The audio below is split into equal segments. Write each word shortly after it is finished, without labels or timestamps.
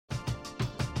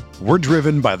We're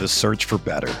driven by the search for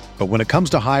better. But when it comes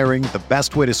to hiring, the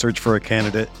best way to search for a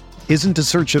candidate isn't to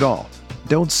search at all.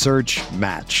 Don't search,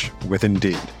 match with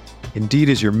Indeed. Indeed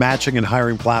is your matching and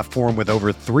hiring platform with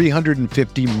over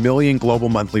 350 million global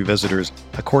monthly visitors,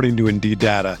 according to Indeed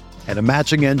data, and a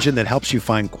matching engine that helps you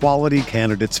find quality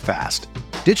candidates fast.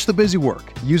 Ditch the busy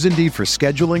work. Use Indeed for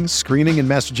scheduling, screening, and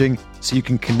messaging so you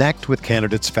can connect with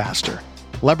candidates faster.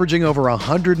 Leveraging over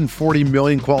 140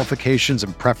 million qualifications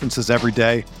and preferences every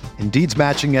day, Indeed's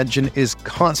matching engine is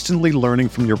constantly learning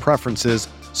from your preferences,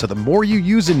 so the more you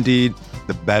use Indeed,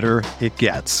 the better it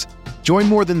gets. Join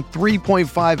more than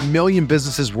 3.5 million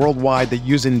businesses worldwide that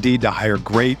use Indeed to hire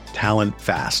great talent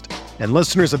fast. And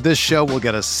listeners of this show will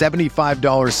get a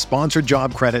 $75 sponsored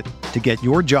job credit to get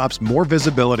your jobs more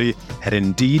visibility at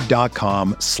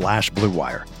Indeed.com/Blue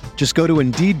Wire. Just go to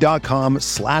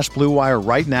Indeed.com/Blue Wire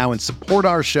right now and support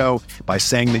our show by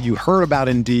saying that you heard about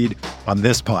Indeed on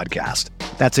this podcast.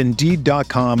 That's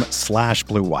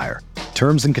Indeed.com/Blue Wire.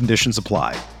 Terms and conditions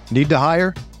apply. Need to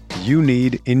hire? You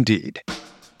need Indeed.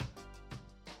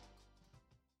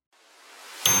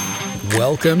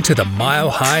 Welcome to the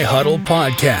Mile High Huddle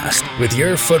podcast with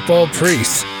your football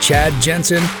priests, Chad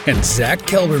Jensen and Zach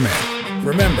Kelberman.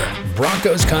 Remember,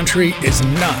 Broncos country is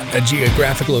not a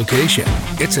geographic location.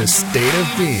 It's a state of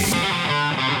being.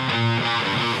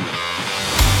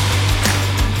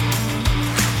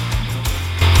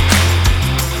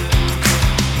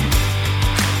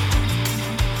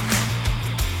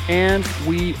 And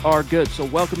we are good. So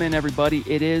welcome in, everybody.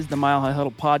 It is the Mile High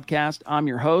Huddle podcast. I'm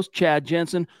your host, Chad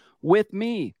Jensen. With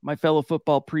me, my fellow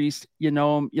football priest, you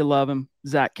know him, you love him,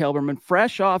 Zach Kelberman.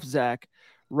 Fresh off, Zach,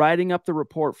 writing up the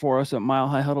report for us at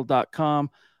milehighhuddle.com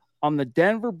on the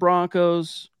Denver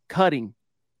Broncos cutting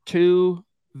 2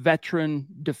 veteran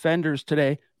defenders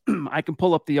today. I can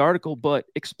pull up the article, but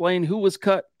explain who was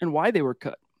cut and why they were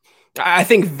cut. I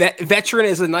think veteran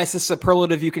is the nicest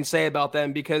superlative you can say about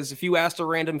them, because if you asked a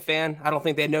random fan, I don't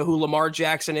think they know who Lamar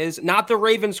Jackson is. Not the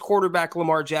Ravens quarterback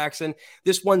Lamar Jackson.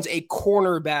 This one's a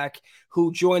cornerback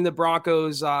who joined the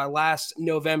Broncos last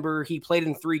November. He played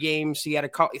in 3 games. He had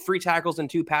 3 tackles and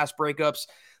 2 pass breakups.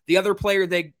 The other player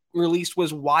they released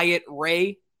was Wyatt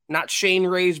Ray, not Shane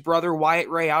Ray's brother, Wyatt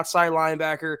Ray, outside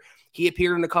linebacker. He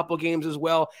appeared in a couple games as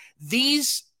well.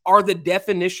 These are the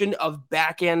definition of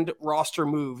back-end roster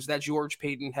moves that George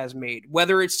Paton has made.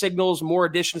 Whether it signals more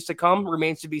additions to come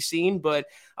remains to be seen, but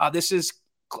this is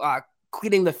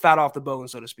cleaning the fat off the bone,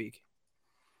 so to speak.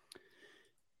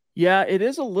 Yeah, it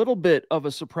is a little bit of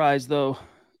a surprise, though,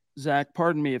 Zach.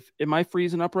 Pardon me. Am I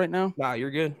freezing up right now? Nah,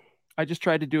 you're good. I just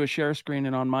tried to do a share screen,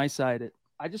 and on my side,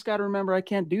 I just got to remember I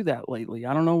can't do that lately.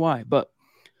 I don't know why, but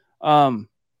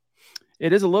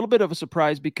it is a little bit of a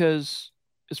surprise because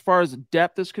as far as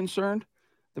depth is concerned,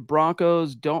 the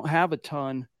Broncos don't have a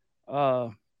ton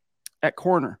at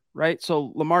corner, right?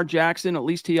 So Lamar Jackson, at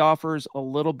least he offers a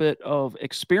little bit of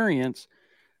experience.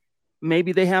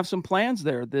 Maybe they have some plans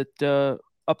there that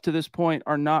up to this point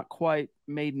are not quite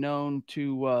made known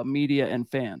to media and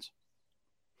fans.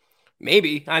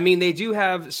 Maybe. I mean, they do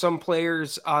have some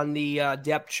players on the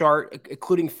depth chart,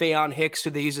 including Faion Hicks, who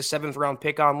they used a 7th-round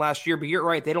pick on last year. But you're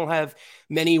right, they don't have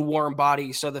many warm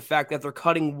bodies. So the fact that they're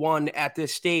cutting one at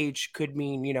this stage could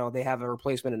mean, they have a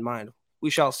replacement in mind.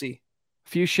 We shall see. A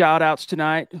few shout-outs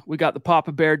tonight. We got the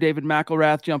Papa Bear, David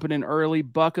McElrath, jumping in early.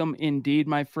 Buckham, indeed,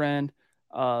 my friend.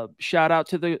 Shout-out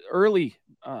to the early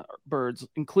birds,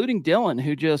 including Dylan,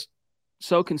 who just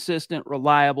so consistent,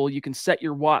 reliable. You can set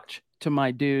your watch to my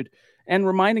dude. And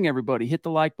reminding everybody, hit the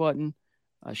like button,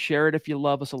 share it if you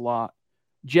love us a lot.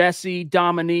 Jesse,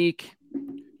 Dominique,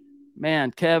 man,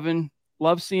 Kevin,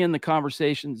 love seeing the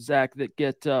conversations, Zach, that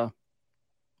get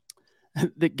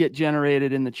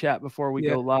generated in the chat before we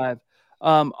go live.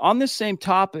 On this same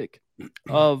topic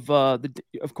of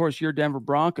course, your Denver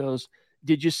Broncos,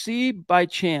 did you see by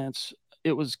chance,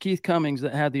 it was Keith Cummings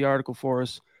that had the article for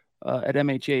us at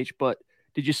MHH, but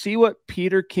did you see what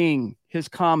Peter King, his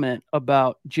comment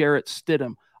about Jarrett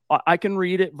Stidham? I can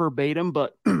read it verbatim,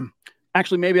 but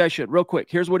actually maybe I should. Real quick,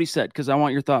 here's what he said, because I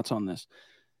want your thoughts on this.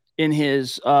 In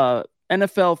his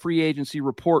NFL free agency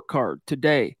report card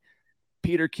today,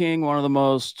 Peter King, one of the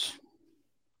most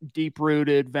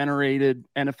deep-rooted, venerated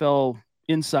NFL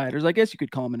insiders, I guess you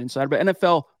could call him an insider, but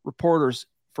NFL reporters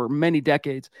for many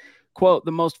decades, quote,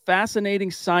 the most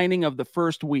fascinating signing of the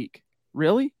first week.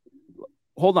 Really?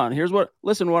 Hold on.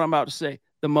 Listen to what I'm about to say.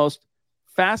 The most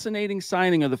fascinating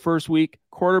signing of the first week,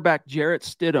 quarterback Jarrett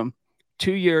Stidham,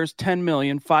 2 years, $10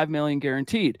 million, $5 million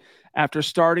guaranteed, after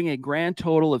starting a grand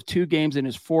total of 2 games in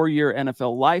his 4-year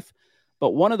NFL life.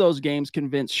 But one of those games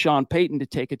convinced Sean Payton to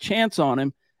take a chance on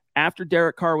him After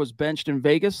Derek Carr was benched in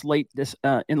Vegas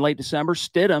in late December,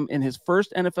 Stidham, in his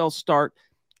first NFL start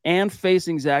and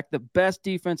facing, Zach, the best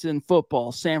defense in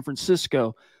football, San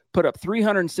Francisco, put up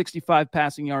 365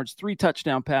 passing yards, 3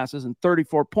 touchdown passes, and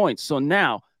 34 points. So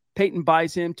now Peyton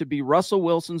buys him to be Russell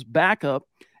Wilson's backup,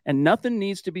 and nothing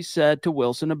needs to be said to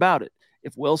Wilson about it.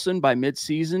 If Wilson, by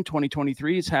midseason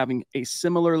 2023, is having a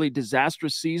similarly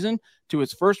disastrous season to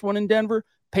his first one in Denver,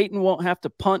 Peyton won't have to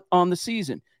punt on the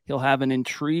season. He'll have an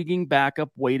intriguing backup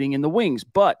waiting in the wings,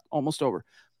 but almost over.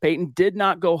 Peyton did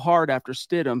not go hard after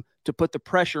Stidham to put the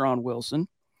pressure on Wilson.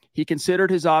 He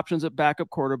considered his options at backup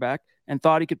quarterback and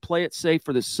thought he could play it safe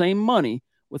for the same money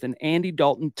with an Andy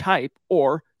Dalton type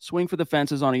or swing for the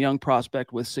fences on a young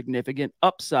prospect with significant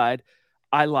upside.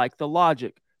 I like the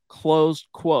logic. Closed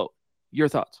quote. Your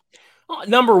thoughts?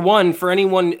 Number one, for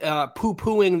anyone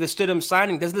poo-pooing the Stidham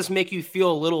signing, does this make you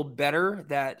feel a little better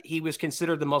that he was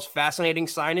considered the most fascinating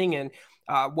signing and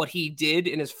what he did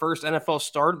in his first NFL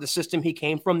start, the system he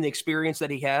came from, the experience that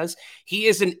he has? He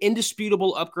is an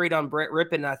indisputable upgrade on Brett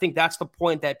Rippon, and I think that's the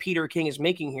point that Peter King is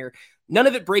making here. None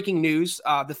of it breaking news.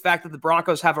 The fact that the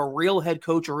Broncos have a real head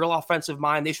coach, a real offensive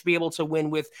mind, they should be able to win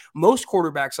with most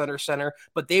quarterbacks under center,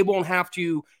 but they won't have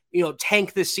to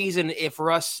tank this season if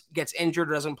Russ gets injured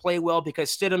or doesn't play well,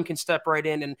 because Stidham can step right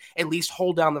in and at least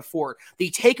hold down the fort. The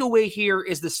takeaway here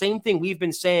is the same thing we've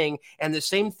been saying and the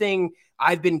same thing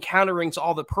I've been countering to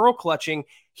all the pearl clutching.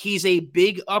 He's a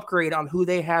big upgrade on who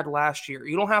they had last year.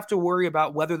 You don't have to worry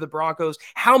about whether the Broncos,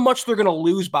 how much they're going to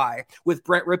lose by with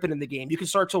Brett Rippon in the game. You can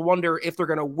start to wonder if they're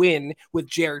going to win with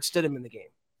Jarrett Stidham in the game.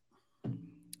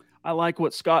 I like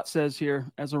what Scott says here.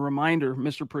 As a reminder,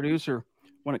 Mr. Producer,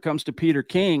 when it comes to Peter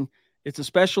King, it's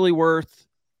especially worth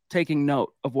taking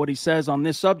note of what he says on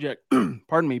this subject,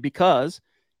 pardon me, because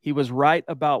he was right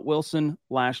about Wilson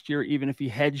last year, even if he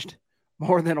hedged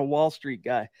more than a Wall Street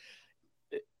guy.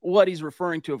 What he's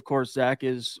referring to, of course, Zach,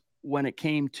 is when it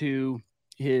came to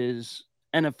his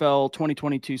NFL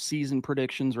 2022 season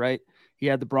predictions, right? He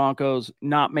had the Broncos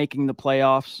not making the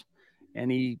playoffs,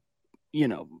 and he,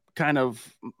 kind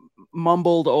of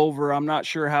mumbled over, I'm not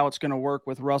sure how it's going to work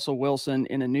with Russell Wilson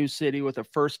in a new city with a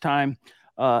first-time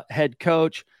head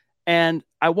coach. And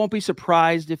I won't be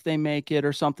surprised if they make it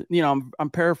or something. I'm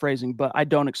paraphrasing, but I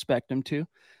don't expect him to.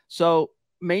 So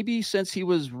maybe since he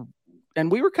was,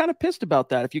 and we were kind of pissed about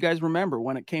that. If you guys remember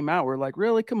when it came out, we're like,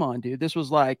 really? Come on, dude. This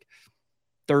was like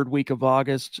 3rd week of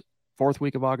August, 4th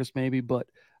week of August, maybe. But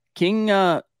King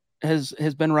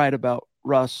has been right about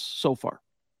Russ so far.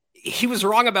 He was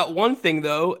wrong about one thing,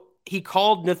 though. He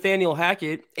called Nathaniel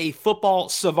Hackett a football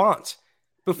savant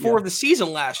before the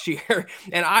season last year.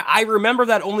 And I remember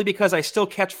that only because I still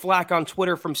catch flack on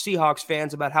Twitter from Seahawks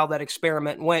fans about how that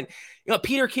experiment went.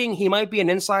 Peter King, he might be an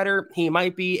insider. He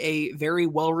might be a very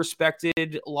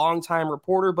well-respected, longtime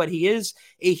reporter, but he is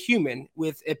a human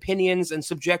with opinions and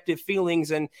subjective feelings.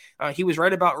 And he was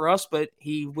right about Russ, but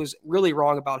he was really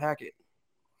wrong about Hackett.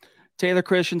 Taylor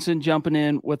Christensen jumping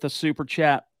in with a super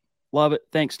chat. Love it.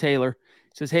 Thanks, Taylor.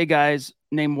 He says, hey, guys,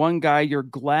 name one guy you're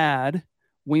glad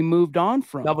we moved on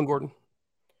from. Melvin Gordon.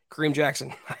 Kareem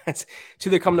Jackson. Two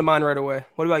that come to mind right away.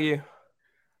 What about you?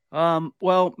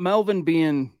 Well, Melvin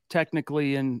being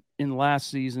technically in last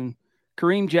season.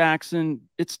 Kareem Jackson,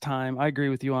 it's time. I agree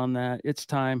with you on that. It's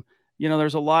time.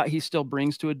 There's a lot he still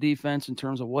brings to a defense in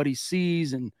terms of what he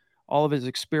sees and all of his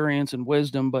experience and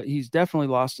wisdom, but he's definitely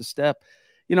lost a step.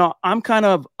 I'm kind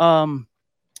of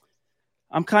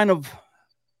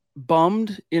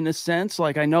bummed in a sense.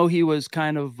 Like, I know he was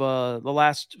kind of the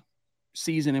last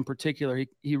season in particular,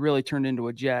 he really turned into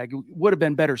a Jag. Would have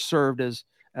been better served as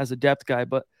a depth guy,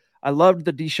 but I loved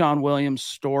the Deshaun Williams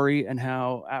story and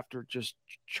how after just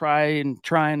trying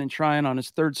on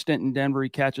his 3rd stint in Denver, he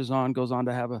catches on, goes on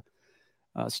to have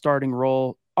a starting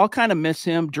role. I'll kind of miss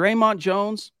him. Draymond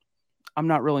Jones, I'm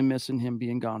not really missing him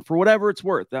being gone for whatever it's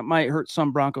worth. That might hurt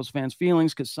some Broncos fans'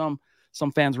 feelings because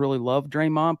some fans really love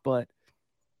Draymond, but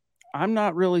I'm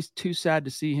not really too sad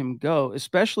to see him go,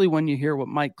 especially when you hear what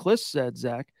Mike Kliss said,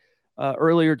 Zach,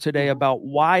 earlier today about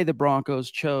why the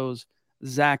Broncos chose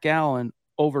Zach Allen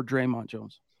over Draymond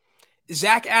Jones.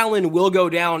 Zach Allen will go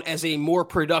down as a more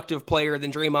productive player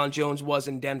than Draymond Jones was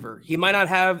in Denver. He might not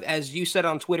have, as you said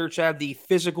on Twitter, Chad, the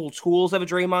physical tools of a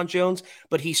Draymond Jones,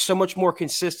 but he's so much more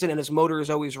consistent and his motor is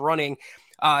always running.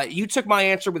 You took my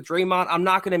answer with Draymond. I'm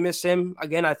not going to miss him.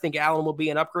 Again, I think Allen will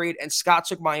be an upgrade. And Scott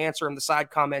took my answer in the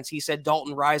side comments. He said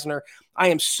Dalton Reisner. I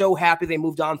am so happy they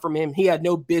moved on from him. He had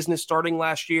no business starting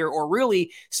last year or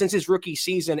really since his rookie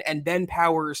season. And Ben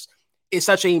Powers is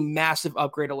such a massive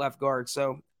upgrade at left guard.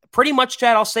 So pretty much,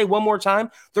 Chad, I'll say one more time,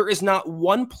 there is not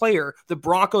one player the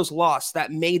Broncos lost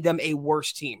that made them a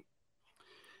worse team.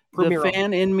 The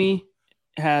fan in me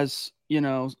has,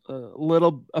 a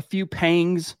few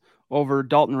pangs over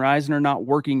Dalton Reisner not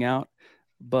working out,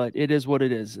 but it is what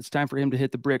it is. It's time for him to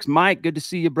hit the bricks. Mike, good to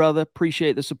see you, brother.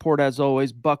 Appreciate the support as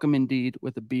always. Buck 'em indeed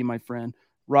with a B, my friend.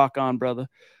 Rock on, brother.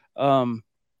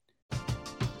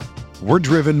 We're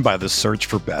driven by the search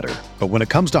for better. But when it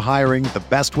comes to hiring, the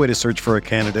best way to search for a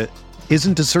candidate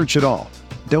isn't to search at all.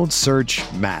 Don't search,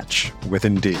 match with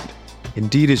Indeed.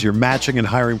 Indeed is your matching and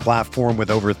hiring platform with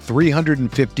over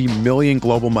 350 million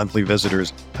global monthly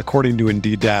visitors, according to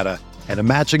Indeed data, and a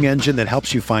matching engine that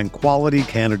helps you find quality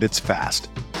candidates fast.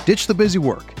 Ditch the busy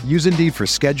work. Use Indeed for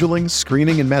scheduling,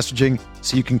 screening, and messaging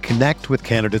so you can connect with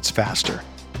candidates faster.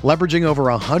 Leveraging over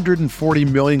 140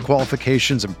 million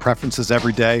qualifications and preferences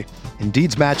every day,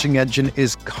 Indeed's matching engine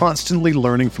is constantly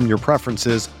learning from your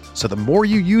preferences, so the more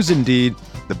you use Indeed,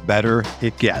 the better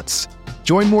it gets.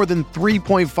 Join more than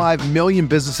 3.5 million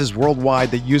businesses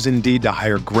worldwide that use Indeed to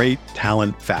hire great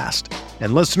talent fast.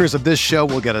 And listeners of this show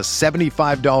will get a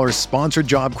 $75 sponsored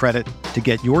job credit to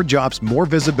get your jobs more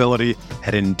visibility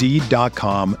at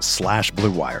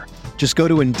Indeed.com/Blue Wire. Just go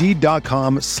to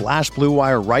Indeed.com/Blue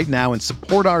Wire right now and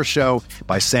support our show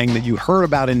by saying that you heard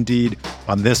about Indeed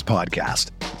on this podcast.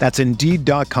 That's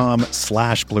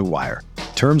Indeed.com/Blue Wire.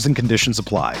 Terms and conditions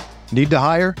apply. Need to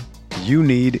hire? You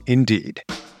need Indeed.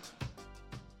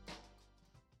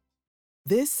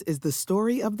 This is the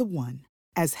story of the one.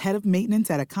 As head of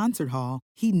maintenance at a concert hall,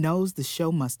 he knows the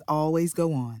show must always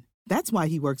go on. That's why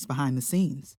he works behind the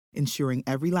scenes, ensuring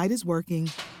every light is working,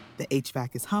 the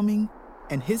HVAC is humming,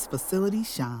 and his facility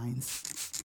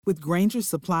shines. With Grainger's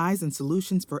supplies and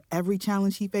solutions for every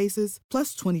challenge he faces,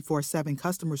 plus 24/7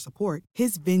 customer support,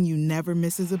 his venue never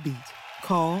misses a beat.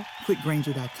 Call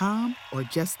quickgrainger.com or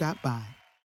just stop by.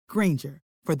 Grainger,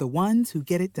 for the ones who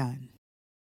get it done.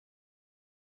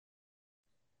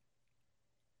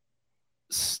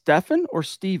 Stefan or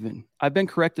Steven? I've been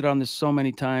corrected on this so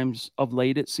many times of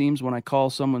late, it seems, when I call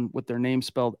someone with their name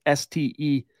spelled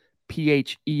Stephen.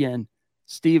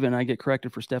 Steven, I get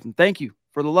corrected for Stefan. Thank you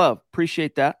for the love.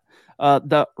 Appreciate that.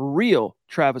 The real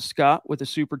Travis Scott with a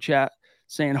super chat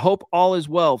saying, hope all is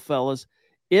well, fellas.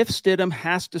 If Stidham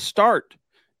has to start,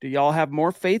 do y'all have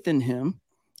more faith in him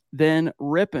than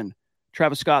Rippon?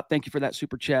 Travis Scott, thank you for that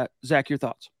super chat. Zach, your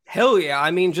thoughts? Hell yeah.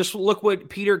 I mean, just look what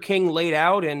Peter King laid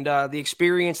out and the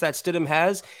experience that Stidham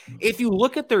has. If you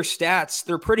look at their stats,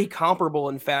 they're pretty comparable.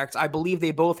 In fact, I believe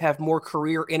they both have more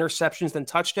career interceptions than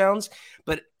touchdowns.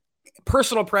 But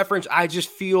personal preference, I just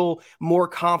feel more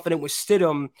confident with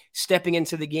Stidham stepping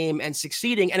into the game and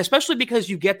succeeding, and especially because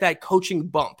you get that coaching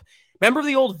bump. Remember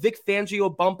the old Vic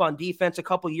Fangio bump on defense a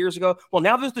couple years ago? Well,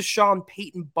 now there's the Sean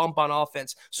Payton bump on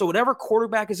offense. So whatever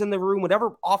quarterback is in the room,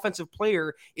 whatever offensive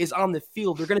player is on the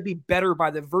field, they're going to be better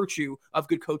by the virtue of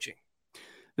good coaching.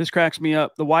 This cracks me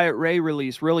up. The Wyatt Ray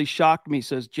release really shocked me,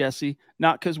 says Jesse.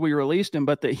 Not because we released him,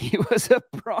 but that he was a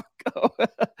Bronco.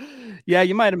 Yeah,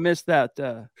 you might have missed that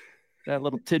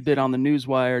little tidbit on the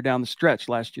newswire down the stretch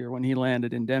last year when he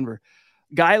landed in Denver.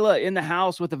 Gyla in the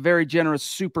house with a very generous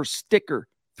super sticker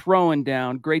throwing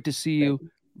down. Great to see you.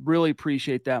 Really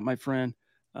appreciate that, my friend.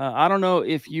 I don't know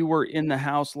if you were in the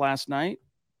house last night,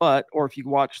 or if you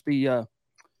watched the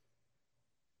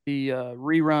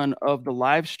rerun of the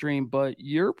live stream, but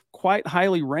you're quite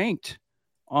highly ranked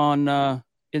on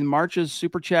in March's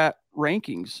Super Chat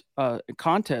rankings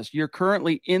contest. You're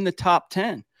currently in the top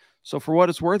 10. So for what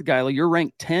it's worth, Gyla, you're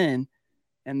ranked 10.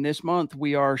 And this month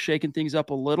we are shaking things up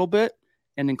a little bit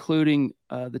and including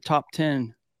the top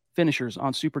 10 finishers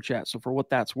on Super Chat. So for what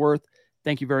that's worth,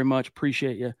 thank you very much.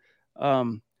 Appreciate you.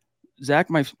 Zach,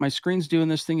 my screen's doing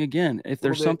this thing again. If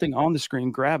there's something on the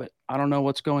screen, grab it. I don't know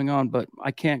what's going on, but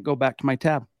I can't go back to my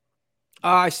tab.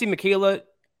 I see Michaela.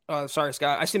 Sorry,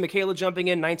 Scott. I see Michaela jumping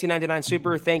in, 1999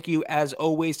 Super. Thank you, as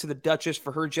always, to the Duchess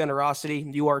for her generosity.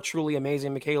 You are truly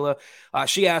amazing, Michaela.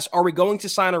 She asked, are we going to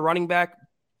sign a running back?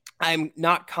 I'm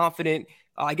not confident.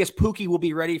 I guess Pookie will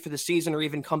be ready for the season or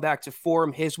even come back to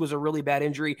form. His was a really bad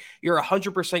injury. You're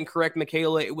 100% correct,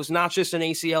 Michaela. It was not just an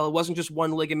ACL. It wasn't just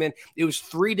one ligament. It was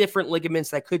 3 different ligaments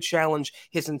that could challenge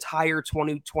his entire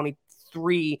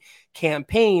 2023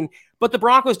 campaign. But the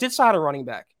Broncos did sign a running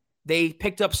back. They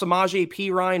picked up Samaje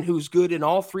Perine, who's good in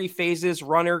all 3 phases,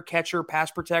 runner, catcher, pass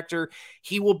protector.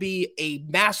 He will be a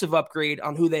massive upgrade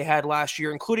on who they had last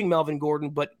year, including Melvin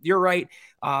Gordon. But you're right.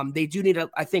 They do need,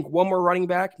 I think, one more running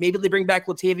back. Maybe they bring back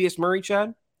Latavius Murray,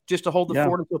 Chad, just to hold the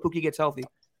fort until Pookie gets healthy.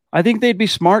 I think they'd be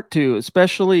smart to,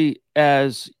 especially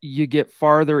as you get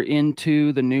farther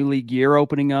into the new league year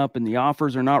opening up and the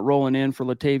offers are not rolling in for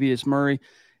Latavius Murray.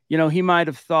 You know, he might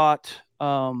have thought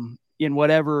in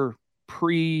whatever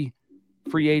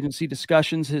free agency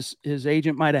discussions his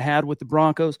agent might have had with the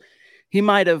Broncos. He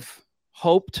might have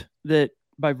hoped that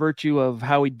by virtue of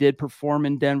how he did perform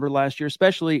in Denver last year,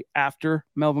 especially after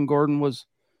Melvin Gordon was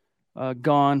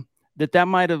gone, that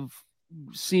might have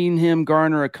seen him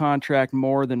garner a contract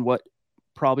more than what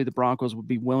probably the Broncos would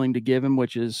be willing to give him,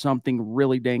 which is something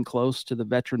really dang close to the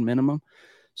veteran minimum.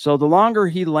 So the longer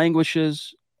he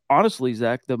languishes, honestly,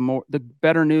 Zach, the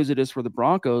better news it is for the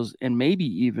Broncos, and maybe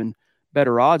even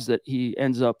better odds that he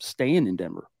ends up staying in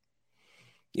Denver.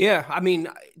 Yeah, I mean,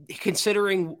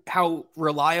 considering how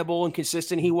reliable and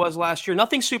consistent he was last year,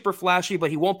 nothing super flashy, but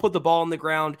he won't put the ball on the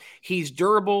ground. He's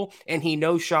durable, and he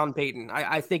knows Sean Payton.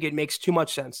 I think it makes too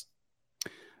much sense.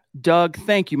 Doug,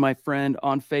 thank you, my friend,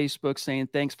 on Facebook, saying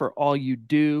thanks for all you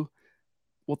do.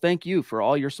 Well, thank you for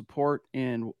all your support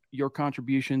and your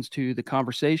contributions to the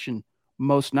conversation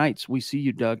most nights. We see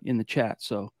you, Doug, in the chat,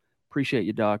 so appreciate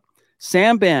you, Doug.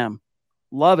 Sam Bam,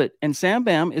 love it. And Sam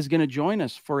Bam is going to join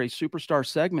us for a superstar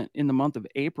segment in the month of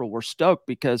April. We're stoked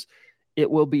because it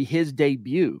will be his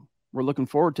debut. We're looking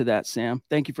forward to that, Sam.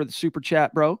 Thank you for the super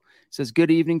chat, bro. It says,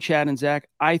 good evening, Chad and Zach.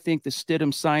 I think the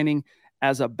Stidham signing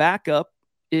as a backup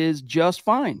is just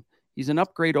fine. He's an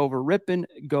upgrade over Rippon.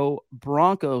 Go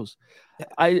Broncos.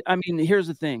 I mean, here's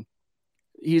the thing.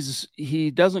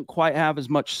 He doesn't quite have as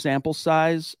much sample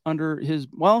size under his,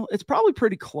 well, it's probably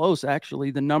pretty close,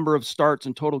 actually, the number of starts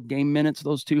and total game minutes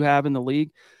those two have in the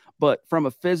league. But from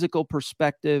a physical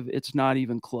perspective, it's not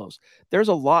even close. There's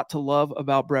a lot to love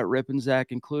about Brett Rippon, Zach,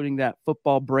 including that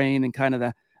football brain and kind of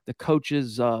the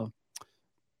coach's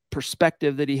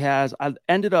perspective that he has. I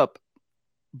ended up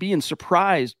being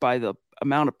surprised by the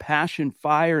amount of passion,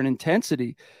 fire, and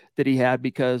intensity that he had,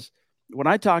 because when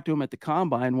I talked to him at the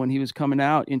combine, when he was coming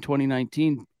out in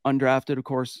 2019, undrafted, of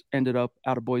course, ended up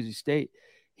out of Boise State,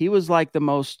 he was like the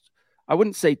most, I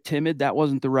wouldn't say timid. That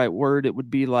wasn't the right word. It would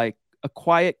be like a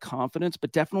quiet confidence,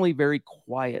 but definitely very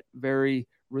quiet, very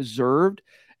reserved.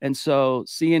 And so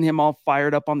seeing him all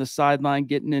fired up on the sideline,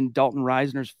 getting in Dalton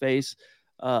Reisner's face,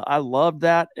 I loved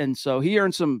that. And so he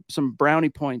earned some brownie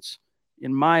points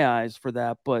in my eyes for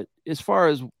that. But as far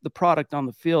as the product on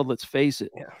the field, let's face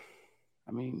it. Yeah.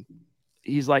 I mean,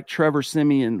 he's like Trevor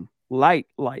Siemian, light.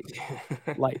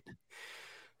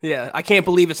 Yeah, I can't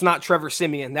believe it's not Trevor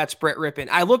Siemian. That's Brett Rippon.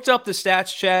 I looked up the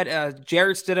stats, Chad.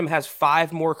 Jarrett Stidham has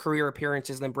 5 more career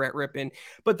appearances than Brett Rippon.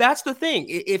 But that's the thing.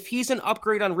 If he's an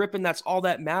upgrade on Rippon, that's all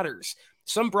that matters.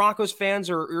 Some Broncos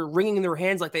fans are wringing their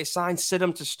hands like they signed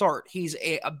Stidham to start. He's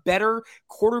a better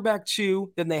quarterback,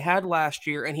 too, than they had last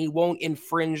year, and he won't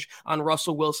infringe on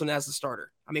Russell Wilson as the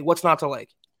starter. I mean, what's not to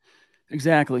like?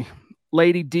 Exactly.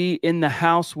 Lady D in the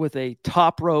house with a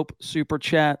top rope super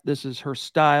chat. This is her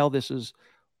style. This is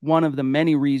one of the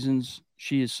many reasons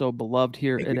she is so beloved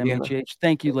here at MHH.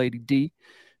 Thank you, Lady D.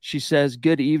 She says,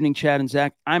 good evening, Chad and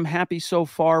Zach. I'm happy so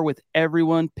far with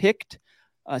everyone picked.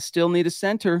 Still need a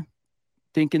center.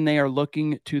 Thinking they are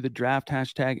looking to the draft,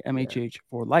 hashtag MHH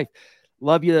for life.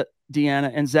 Love you, Deanna.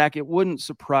 And Zach, it wouldn't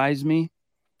surprise me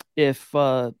if,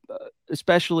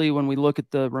 especially when we look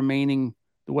at the remaining,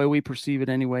 the way we perceive it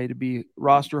anyway, to be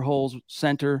roster holes,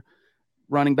 center,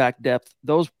 running back depth.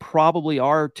 Those probably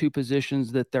are 2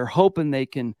 positions that they're hoping they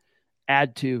can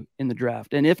add to in the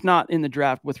draft. And if not in the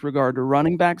draft with regard to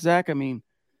running back, Zach, I mean,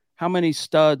 how many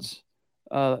studs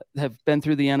have been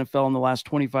through the NFL in the last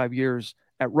 25 years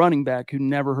at running back who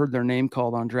never heard their name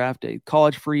called on draft day?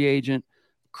 College free agent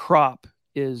crop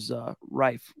is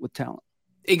rife with talent.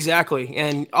 Exactly.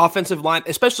 And offensive line,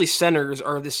 especially centers,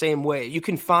 are the same way. You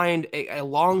can find a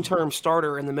long-term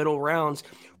starter in the middle rounds,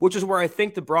 which is where I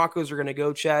think the Broncos are going to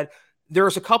go, Chad.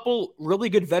 There's a couple really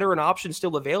good veteran options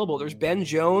still available. There's Ben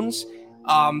Jones.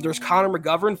 There's Connor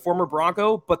McGovern, former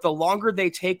Bronco. But the longer they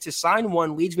take to sign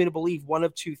one leads me to believe one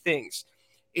of 2 things.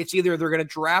 It's either they're going to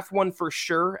draft one for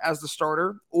sure as the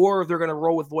starter, or they're going to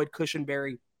roll with Lloyd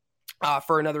Cushenberry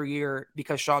for another year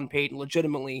because Sean Payton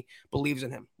legitimately believes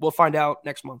in him. We'll find out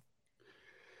next month.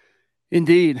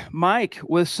 Indeed. Mike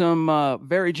with some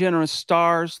very generous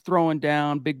stars throwing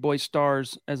down, big boy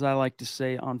stars, as I like to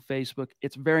say on Facebook.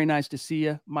 It's very nice to see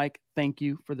you, Mike. Thank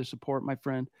you for the support, my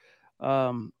friend.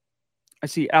 I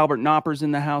see Albert Knopper's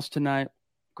in the house tonight.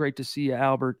 Great to see you,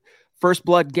 Albert. First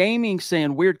Blood Gaming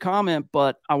saying, weird comment,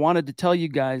 but I wanted to tell you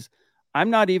guys,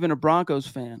 I'm not even a Broncos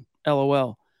fan,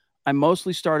 LOL. I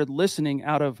mostly started listening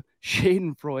out of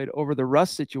Schadenfreude over the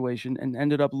Russ situation and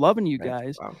ended up loving you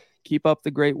guys. Wow. Keep up the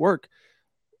great work.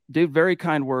 Dude, very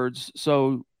kind words.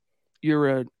 So you're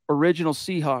an original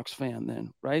Seahawks fan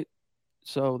then, right?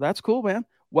 So that's cool, man.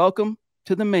 Welcome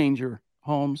to the manger,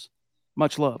 Holmes.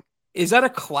 Much love. Is that a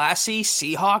classy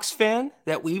Seahawks fan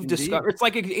that we've discovered? It's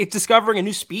like it's discovering a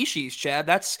new species, Chad.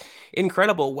 That's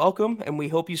incredible. Welcome, and we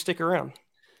hope you stick around.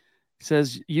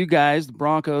 Says, you guys, the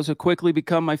Broncos, have quickly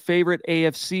become my favorite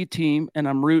AFC team, and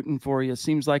I'm rooting for you.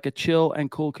 Seems like a chill and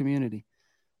cool community.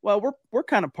 Well, we're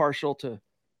kind of partial to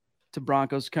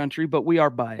Broncos country, but we are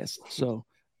biased. So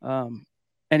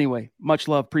anyway, much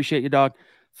love. Appreciate you, dog.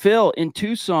 Phil in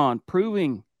Tucson,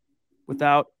 proving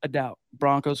without a doubt,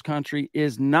 Broncos country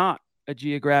is not a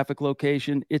geographic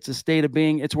location. It's a state of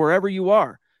being. It's wherever you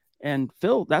are. And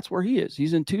Phil, that's where he is.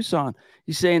 He's in Tucson.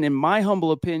 He's saying, in my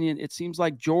humble opinion, it seems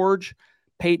like George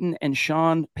Paton and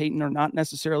Sean Payton are not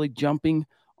necessarily jumping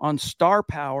on star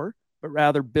power, but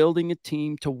rather building a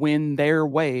team to win their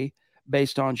way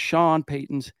based on Sean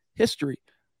Payton's history.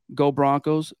 Go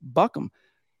Broncos, buck 'em.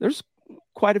 There's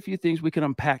quite a few things we can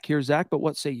unpack here, Zach, but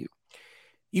what say you?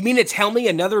 You mean to tell me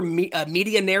another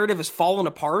media narrative has fallen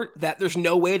apart, that there's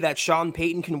no way that Sean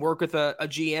Payton can work with a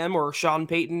GM, or Sean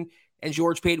Payton and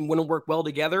George Paton wouldn't work well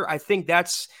together? I think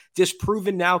that's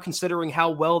disproven now, considering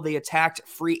how well they attacked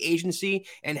free agency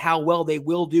and how well they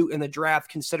will do in the draft,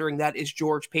 considering that is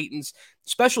George Paton's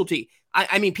specialty.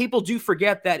 I mean, people do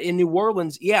forget that in New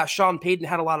Orleans, yeah, Sean Payton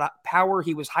had a lot of power.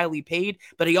 He was highly paid,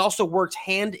 but he also worked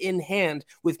hand in hand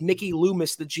with Mickey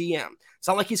Loomis, the GM. It's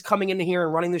not like he's coming in here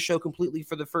and running the show completely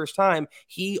for the first time.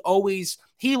 He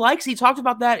talked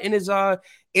about that in his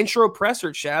intro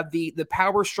presser, Chad. The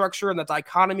power structure and the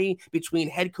dichotomy between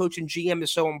head coach and GM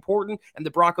is so important, and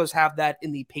the Broncos have that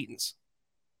in the Paytons.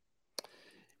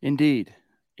 Indeed.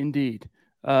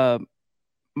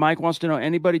 Mike wants to know,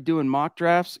 anybody doing mock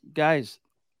drafts? Guys,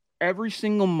 every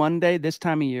single Monday this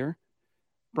time of year,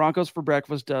 Broncos for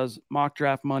Breakfast does mock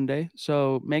draft Monday.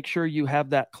 So make sure you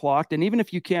have that clocked. And even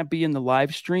if you can't be in the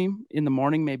live stream in the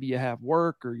morning, maybe you have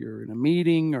work or you're in a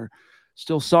meeting or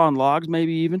still sawing logs,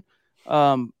 maybe even,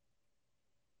 you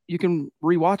can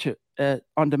rewatch it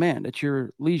on demand at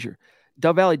your leisure.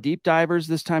 Dove Valley Deep Divers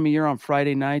this time of year on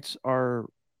Friday nights are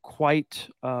quite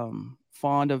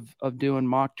fond of doing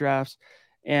mock drafts.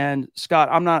 And Scott,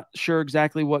 I'm not sure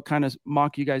exactly what kind of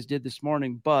mock you guys did this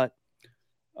morning, but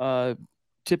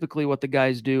typically what the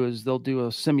guys do is they'll do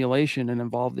a simulation and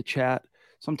involve the chat.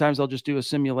 Sometimes they'll just do a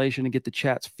simulation and get the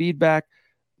chat's feedback,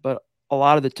 but a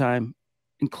lot of the time,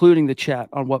 including the chat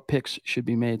on what picks should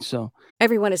be made. So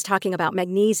everyone is talking about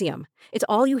magnesium. It's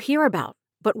all you hear about.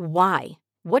 But why?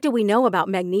 What do we know about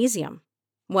magnesium?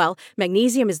 Well,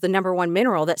 magnesium is the #1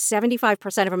 mineral that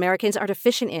 75% of Americans are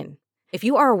deficient in. If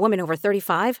you are a woman over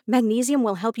 35, magnesium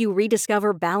will help you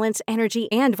rediscover balance, energy,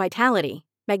 and vitality.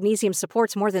 Magnesium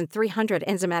supports more than 300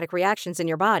 enzymatic reactions in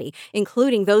your body,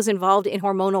 including those involved in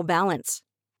hormonal balance.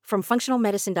 From functional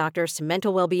medicine doctors to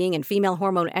mental well-being and female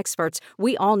hormone experts,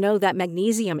 we all know that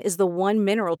magnesium is the one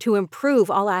mineral to improve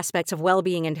all aspects of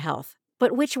well-being and health.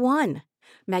 But which one?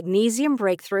 Magnesium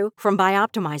Breakthrough from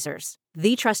Bioptimizers,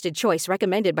 the trusted choice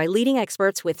recommended by leading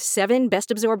experts with 7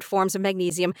 best-absorbed forms of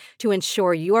magnesium to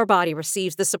ensure your body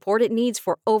receives the support it needs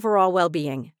for overall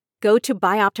well-being. Go to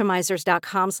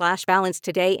bioptimizers.com/balance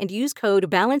today and use code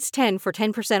BALANCE10 for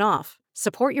 10% off.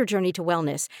 Support your journey to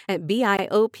wellness at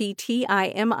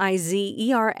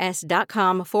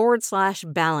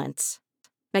bioptimizers.com/balance.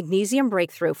 Magnesium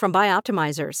Breakthrough from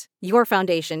Bioptimizers, your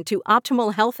foundation to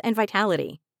optimal health and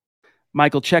vitality.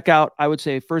 Michael, check out, I would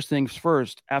say first things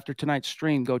first, after tonight's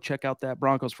stream, go check out that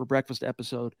Broncos for Breakfast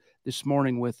episode this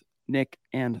morning with Nick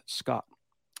and Scott.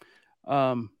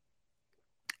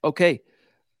 Okay.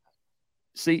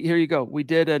 See, here you go. We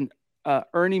did an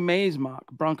Ernie Mays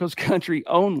mock, Broncos country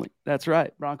only. That's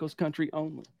right. Broncos country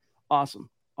only. Awesome.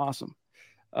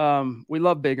 We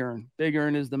love Big Ern. Big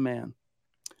Ern is the man.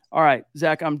 All right,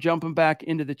 Zach, I'm jumping back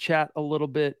into the chat a little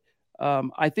bit.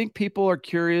 I think people are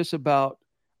curious about,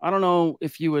 I don't know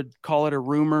if you would call it a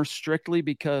rumor strictly,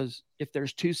 because if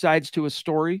there's 2 sides to a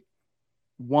story,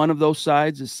 one of those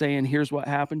sides is saying, here's what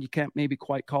happened. You can't maybe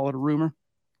quite call it a rumor.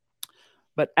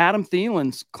 But Adam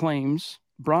Thielen's claims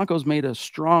Broncos made a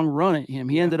strong run at him.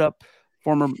 He ended up,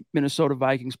 former Minnesota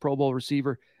Vikings Pro Bowl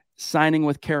receiver, signing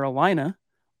with Carolina.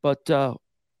 But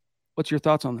what's your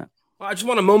thoughts on that? Well, I just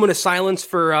want a moment of silence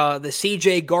for the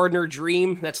CJ Gardner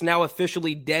dream that's now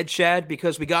officially dead, Chad,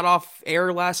 because we got off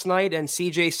air last night and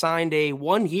CJ signed a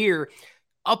 1-year,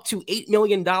 up to $8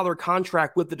 million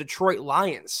contract with the Detroit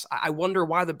Lions. I wonder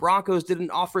why the Broncos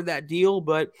didn't offer that deal,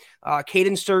 but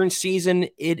Caden Stern's season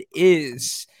it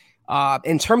is.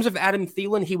 In terms of Adam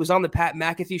Thielen, he was on the Pat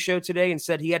McAfee show today and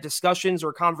said he had discussions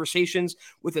or conversations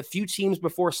with a few teams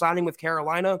before signing with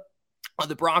Carolina.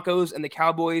 The Broncos and the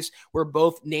Cowboys were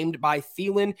both named by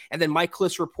Thielen, and then Mike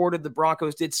Kliss reported the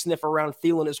Broncos did sniff around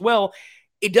Thielen as well.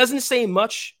 It doesn't say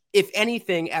much if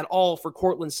anything at all, for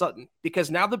Courtland Sutton, because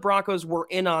now the Broncos were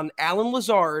in on Allen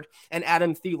Lazard and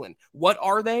Adam Thielen. What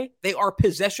are they? They are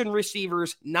possession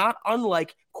receivers, not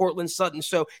unlike Courtland Sutton.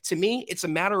 So to me, it's a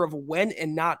matter of when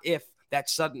and not if that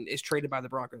Sutton is traded by the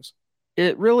Broncos.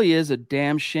 It really is a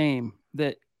damn shame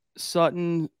that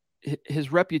Sutton,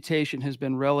 his reputation has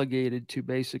been relegated to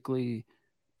basically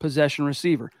possession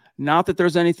receiver. Not that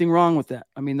there's anything wrong with that.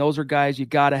 I mean, those are guys you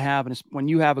got to have. And when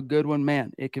you have a good one,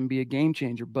 man, it can be a game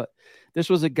changer. But this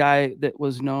was a guy that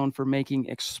was known for making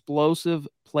explosive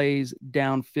plays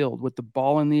downfield with the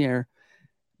ball in the air.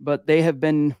 But they have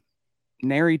been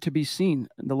nary to be seen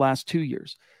in the last 2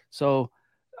 years. So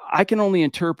I can only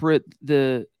interpret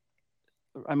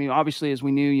obviously, as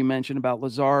we knew, you mentioned about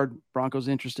Lazard, Broncos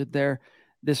interested there.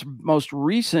 This most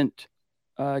recent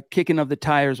kicking of the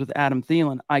tires with Adam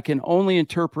Thielen, I can only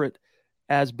interpret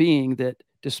as being that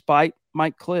despite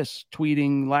Mike Kliss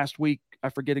tweeting last week, I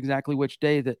forget exactly which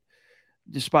day, that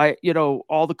despite,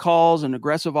 all the calls and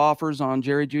aggressive offers on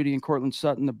Jerry Jeudy and Courtland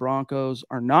Sutton, the Broncos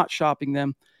are not shopping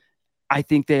them. I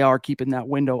think they are keeping that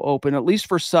window open, at least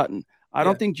for Sutton. I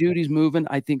don't think Judy's moving.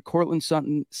 I think Courtland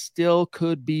Sutton still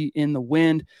could be in the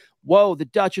wind. Whoa, the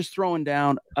Dutch is throwing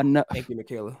down. Thank you,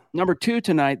 Michaela. Number 2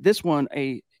 tonight. This one,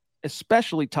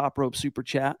 especially top rope super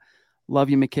chat. Love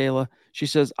you, Michaela. She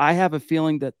says, I have a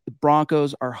feeling that the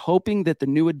Broncos are hoping that the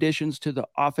new additions to the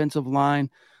offensive line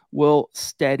will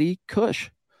steady Cush.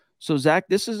 So, Zach,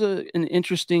 this is an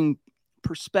interesting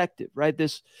perspective, right?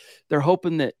 They're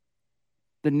hoping that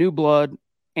the new blood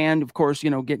and, of course,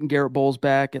 getting Garrett Bowles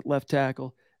back at left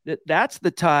tackle, that's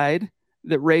the tide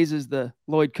that raises the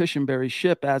Lloyd Cushenberry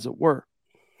ship, as it were.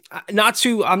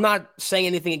 I'm not saying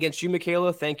anything against you,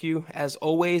 Michaela. Thank you, as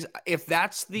always. If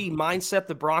that's the mindset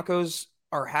the Broncos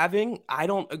are having, I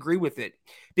don't agree with it.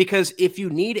 Because if you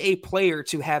need a player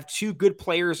to have 2 good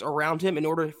players around him in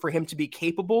order for him to be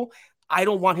capable, I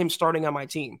don't want him starting on my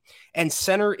team. And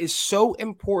center is so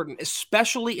important,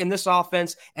 especially in this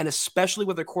offense, and especially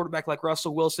with a quarterback like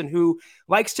Russell Wilson, who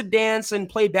likes to dance and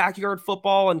play backyard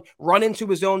football and run into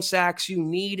his own sacks. You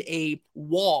need a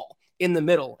wall in the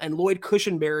middle, and Lloyd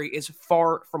Cushenberry is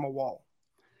far from a wall.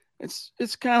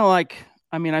 It's kind of like,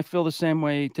 I feel the same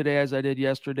way today as I did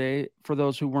yesterday. For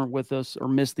those who weren't with us or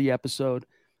missed the episode,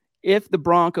 if the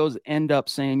Broncos end up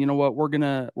saying, you know what, we're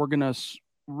gonna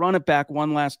run it back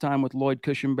one last time with Lloyd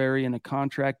Cushenberry in a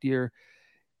contract year,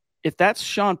 if that's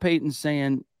Sean Payton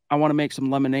saying, I want to make some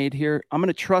lemonade here, I'm going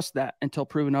to trust that until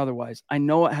proven otherwise. I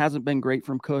know it hasn't been great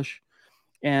from Cush,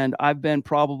 and I've been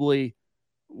probably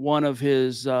one of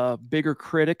his bigger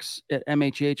critics at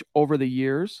MHH over the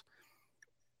years.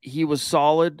 He was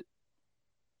solid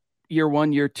year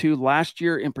 1, year 2. Last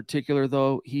year in particular,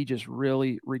 though, he just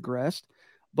really regressed.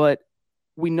 But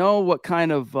we know what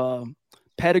kind of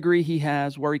pedigree he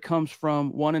has, where he comes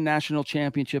from, won a national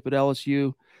championship at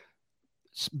LSU,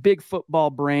 big football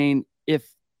brain. If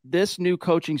this new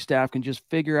coaching staff can just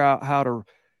figure out how to,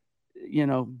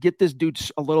 get this dude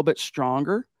a little bit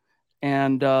stronger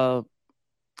and a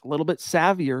little bit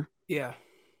savvier,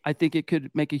 I think it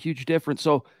could make a huge difference.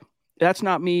 So that's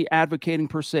not me advocating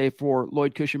per se for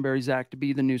Lloyd Cushenberry, Zach, to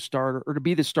be the new starter or to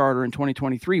be the starter in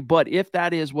 2023. But if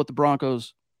that is what the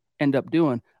Broncos end up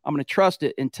doing, I'm going to trust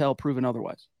it until proven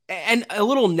otherwise. And a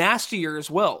little nastier as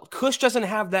well. Cush doesn't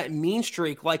have that mean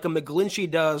streak like a McGlinchey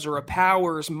does, or a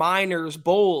Powers, Miners,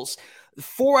 Bowles.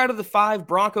 4 out of the 5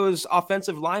 Broncos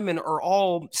offensive linemen are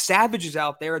all savages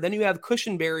out there. Then you have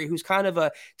Cushenberry, who's kind of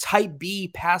a type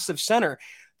B passive center.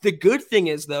 The good thing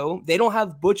is, though, they don't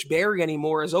have Butch Barry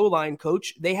anymore as O-line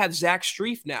coach. They have Zach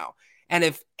Strief now. And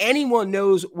if anyone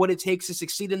knows what it takes to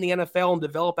succeed in the NFL and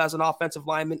develop as an offensive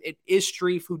lineman, it is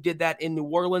Strief, who did that in New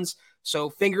Orleans. So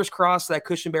fingers crossed that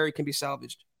Cushenberry can be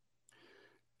salvaged.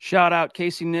 Shout out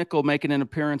Casey Nickel making an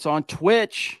appearance on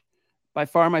Twitch. By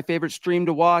far my favorite stream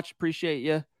to watch. Appreciate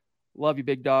you. Love you,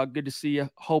 big dog. Good to see you.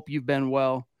 Hope you've been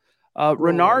well.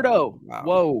 Renardo. Wow.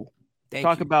 Whoa.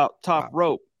 Talk about top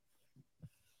rope.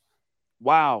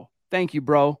 Wow. Thank you,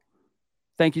 bro.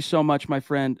 Thank you so much, my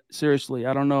friend. Seriously,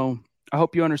 I don't know. I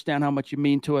hope you understand how much you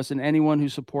mean to us, and anyone who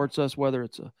supports us, whether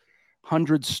it's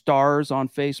 100 stars on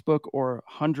Facebook or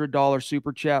 $100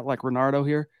 super chat like Renardo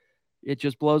here. It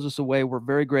just blows us away. We're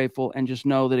very grateful, and just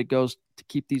know that it goes to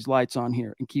keep these lights on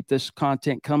here and keep this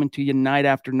content coming to you night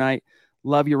after night.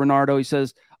 Love you, Renardo. He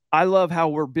says, I love how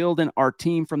we're building our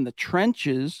team from the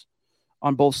trenches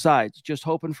on both sides. Just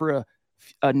hoping for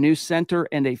a new center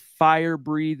and a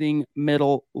fire-breathing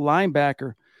middle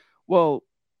linebacker. Well,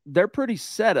 they're pretty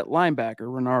set at linebacker,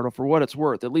 Renardo, for what it's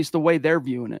worth, at least the way they're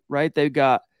viewing it, right? They've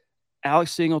got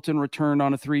Alex Singleton returned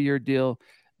on a 3-year deal.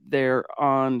 there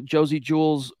on Josie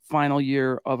Jewell's final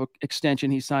year of an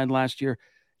extension he signed last year.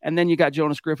 And then you got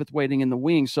Jonas Griffith waiting in the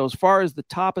wings. So as far as the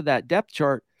top of that depth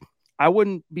chart, I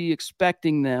wouldn't be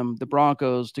expecting the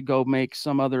Broncos, to go make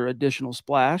some other additional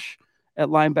splash at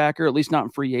linebacker, at least not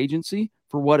in free agency,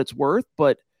 for what it's worth.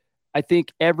 But I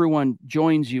think everyone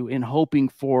joins you in hoping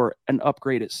for an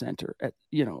upgrade at center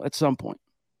at some point.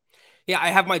 Yeah, I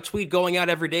have my tweet going out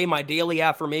every day, my daily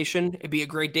affirmation. It'd be a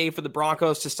great day for the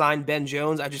Broncos to sign Ben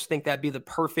Jones. I just think that'd be the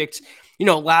perfect,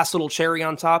 last little cherry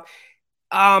on top.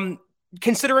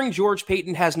 Considering George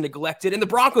Paton has neglected, and the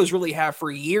Broncos really have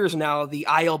for years now, the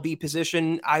ILB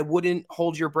position, I wouldn't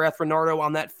hold your breath, Renardo,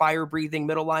 on that fire-breathing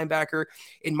middle linebacker.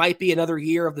 It might be another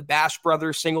year of the Bash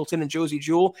brothers, Singleton and Josie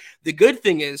Jewell. The good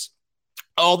thing is,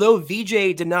 although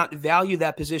VJ did not value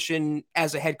that position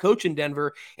as a head coach in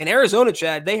Denver, in Arizona,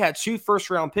 Chad, they had 2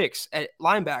 first-round picks at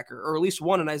linebacker, or at least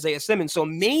one in Isaiah Simmons. So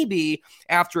maybe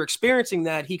after experiencing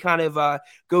that, he kind of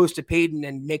goes to Peyton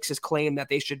and makes his claim that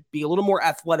they should be a little more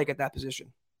athletic at that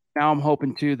position. Now I'm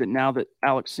hoping, too, that now that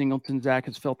Alex Singleton, Zach,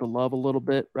 has felt the love a little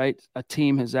bit, right? A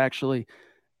team has actually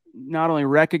not only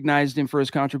recognized him for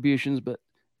his contributions, but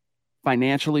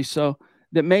financially so,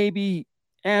 that maybe,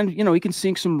 and, he can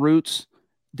sink some roots,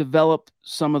 develop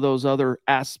some of those other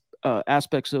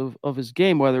aspects of his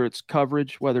game, whether it's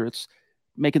coverage, whether it's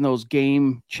making those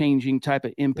game-changing type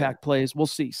of impact plays. We'll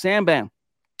see. Sam Bam,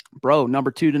 bro,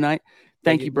 number 2 tonight.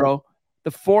 Thank you, bro.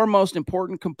 The 4 most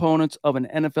important components of an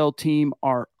NFL team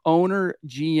are owner,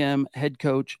 GM, head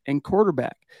coach, and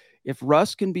quarterback. If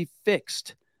Russ can be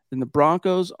fixed, then the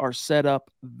Broncos are set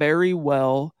up very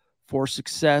well for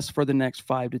success for the next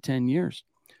 5 to 10 years.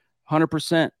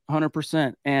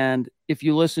 100%. And if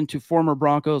you listen to former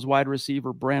Broncos wide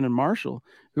receiver Brandon Marshall,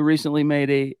 who recently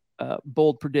made a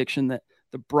bold prediction that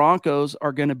the Broncos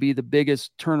are going to be the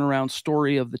biggest turnaround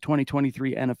story of the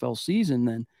 2023 NFL season,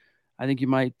 then I think you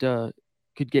might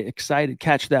could get excited,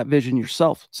 catch that vision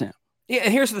yourself, Sam. Yeah,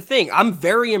 and here's the thing. I'm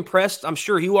very impressed. I'm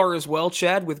sure you are as well,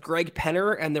 Chad, with Greg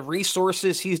Penner and the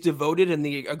resources he's devoted and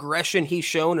the aggression he's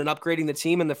shown in upgrading the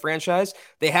team and the franchise.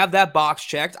 They have that box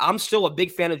checked. I'm still a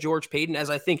big fan of George Paton, as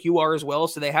I think you are as well,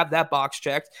 so they have that box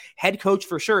checked. Head coach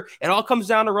for sure. It all comes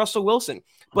down to Russell Wilson.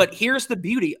 But here's the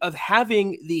beauty of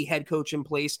having the head coach in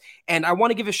place, and I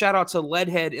want to give a shout-out to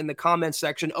Leadhead in the comments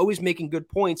section, always making good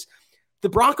points. The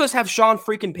Broncos have Sean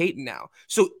freaking Payton now.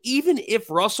 So even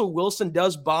if Russell Wilson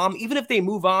does bomb, even if they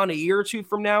move on a year or 2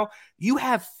 from now, you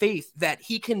have faith that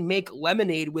he can make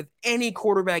lemonade with any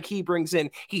quarterback he brings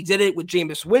in. He did it with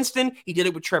Jameis Winston. He did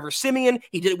it with Trevor Siemian.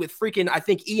 He did it with freaking, I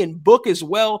think, Ian Book as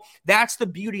well. That's the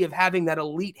beauty of having that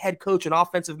elite head coach and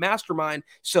offensive mastermind.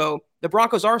 So the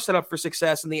Broncos are set up for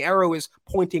success, and the arrow is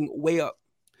pointing way up.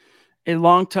 A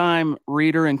longtime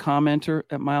reader and commenter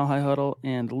at Mile High Huddle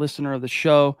and listener of the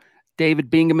show,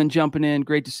 David Bingaman jumping in.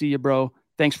 Great to see you, bro.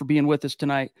 Thanks for being with us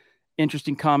tonight.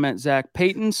 Interesting comment, Zach.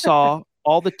 Peyton saw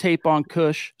all the tape on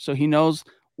Cush, so he knows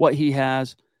what he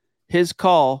has. His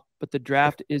call, but the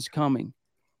draft is coming.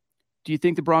 Do you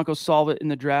think the Broncos solve it in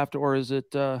the draft, or is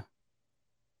it going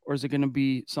to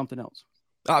be something else?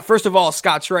 First of all,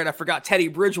 Scott's right. I forgot Teddy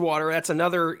Bridgewater. That's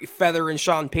another feather in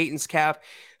Sean Payton's cap.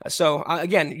 So,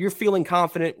 again, you're feeling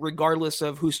confident regardless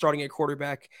of who's starting at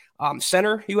quarterback.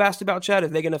 Center, you asked about, Chad. Are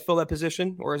they going to fill that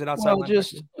position, or is it outside?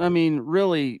 Well,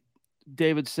 really,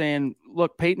 David's saying,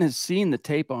 look, Payton has seen the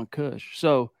tape on Cush,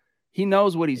 so he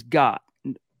knows what he's got.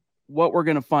 What we're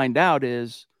going to find out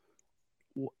is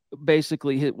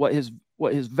basically what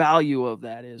his value of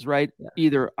that is, right? Yeah.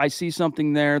 Either I see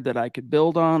something there that I could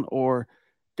build on, or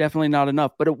definitely not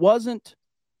enough. But it wasn't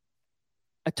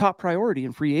a top priority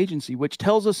in free agency, which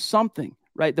tells us something,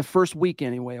 right? The first week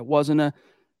anyway. It wasn't a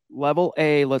level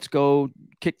A, let's go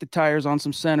kick the tires on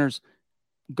some centers.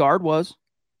 Guard was,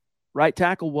 right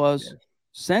tackle was,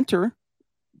 center,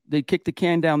 they kicked the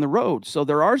can down the road. So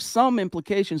there are some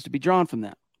implications to be drawn from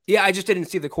that. Yeah, I just didn't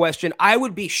see the question. I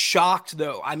would be shocked,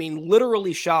 though. I mean,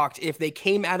 literally shocked if they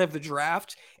came out of the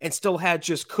draft and still had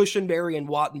just Cushenberry and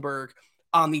Wattenberg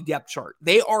on the depth chart.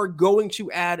 They are going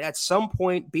to add at some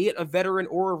point, be it a veteran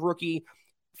or a rookie,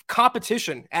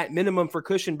 competition at minimum for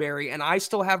Cushenberry. And I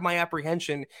still have my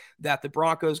apprehension that the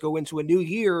Broncos go into a new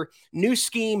year, new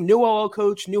scheme, new OL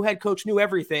coach, new head coach, new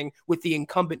everything with the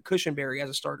incumbent Cushenberry as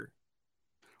a starter.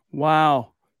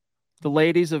 Wow. The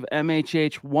ladies of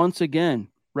MHH once again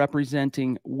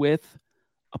representing with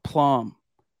aplomb.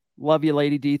 Love you,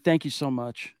 Lady D. Thank you so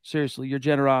much. Seriously, your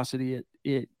generosity,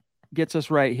 it gets us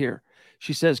right here.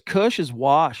 She says, Cush is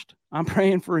washed. I'm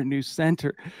praying for a new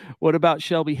center. What about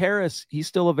Shelby Harris? He's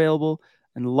still available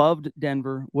and loved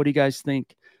Denver. What do you guys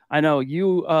think? I know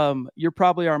you're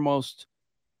probably our most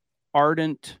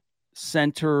ardent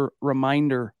center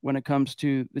reminder when it comes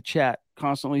to the chat,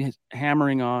 constantly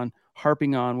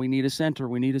harping on, we need a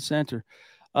center.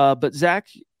 But Zach,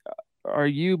 are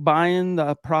you buying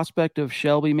the prospect of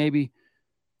Shelby maybe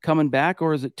coming back,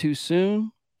 or is it too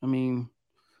soon? I mean,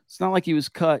 it's not like he was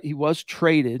cut. He was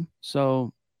traded.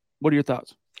 So what are your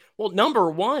thoughts? Well, number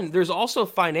one, there's also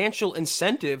financial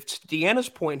incentive, to Deanna's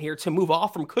point here, to move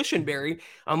off from Cushenberry.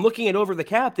 I'm looking at over the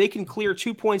cap. They can clear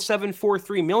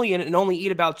 $2.743 million and only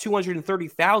eat about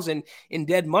 $230,000 in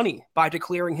dead money by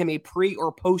declaring him a pre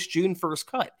or post June 1st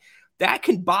cut. That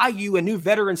can buy you a new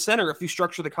veteran center if you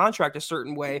structure the contract a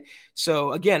certain way.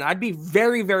 So again, I'd be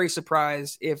very, very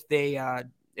surprised if they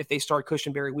start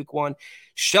Cushenberry week 1.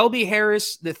 Shelby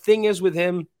Harris, the thing is with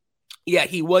him, yeah,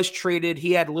 he was traded.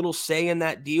 He had little say in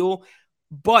that deal,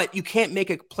 but you can't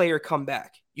make a player come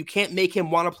back. You can't make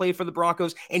him want to play for the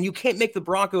Broncos, and you can't make the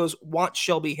Broncos want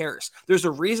Shelby Harris. There's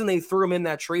a reason they threw him in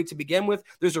that trade to begin with.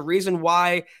 There's a reason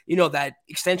why, that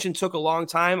extension took a long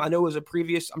time. I know it was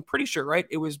I'm pretty sure, right?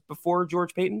 It was before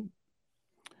George Payton?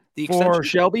 The extension? For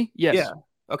Shelby? Yes. Yeah.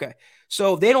 Okay.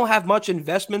 So they don't have much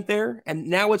investment there, and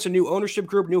now it's a new ownership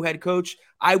group, new head coach.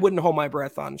 I wouldn't hold my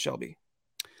breath on Shelby.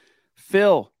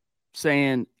 Phil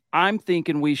saying, I'm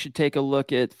thinking we should take a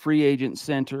look at free agent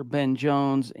center Ben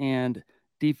Jones and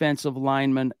defensive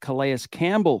lineman Calais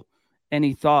Campbell.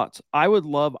 Any thoughts? I would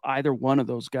love either one of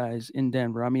those guys in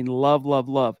Denver. I mean,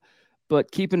 love.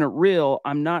 But keeping it real,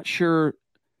 I'm not sure,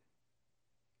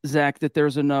 Zach, that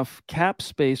there's enough cap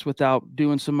space without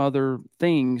doing some other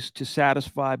things to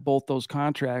satisfy both those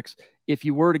contracts if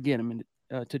you were to get them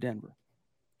to Denver.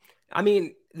 I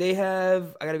mean, they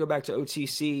have – I got to go back to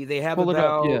OTC. They have Pull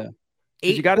about – it up, yeah.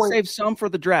 You got to save some for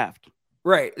the draft.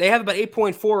 Right. They have about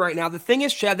 8.4 right now. The thing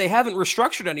is, Chad, they haven't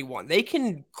restructured anyone. They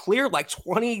can clear like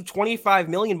 20, 25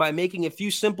 million by making a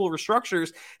few simple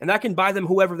restructures, and that can buy them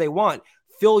whoever they want.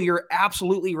 Phil, you're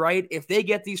absolutely right. If they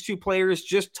get these two players,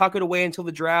 just tuck it away until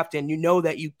the draft, and you know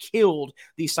that you killed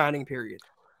the signing period.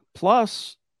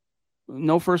 Plus,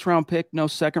 no first-round pick, no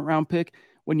second-round pick.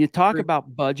 When you talk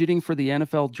about budgeting for the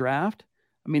NFL draft,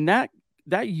 I mean, that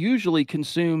usually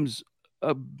consumes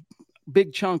a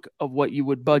big chunk of what you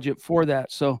would budget for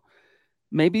that. So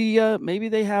maybe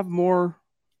they have more,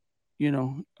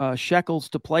 shekels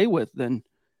to play with than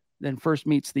first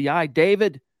meets the eye.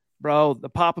 David, bro, the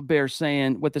Papa Bear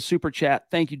saying with the super chat,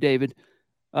 thank you, David.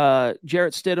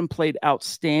 Jarrett Stidham played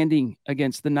outstanding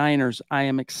against the Niners. I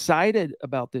am excited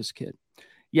about this kid.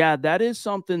 Yeah, that is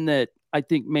something that I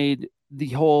think made the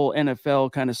whole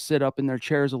NFL kind of sit up in their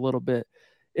chairs a little bit.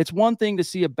 It's one thing to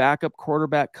see a backup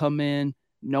quarterback come in,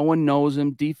 no one knows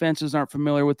him, defenses aren't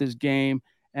familiar with his game,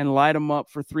 and light him up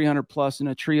for 300 plus in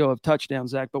a trio of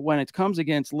touchdowns, Zach. But when it comes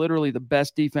against literally the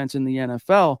best defense in the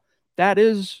NFL, that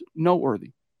is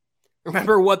noteworthy.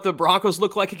 Remember what the Broncos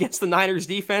looked like against the Niners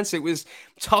defense? It was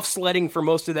tough sledding for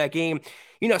most of that game.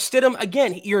 Stidham,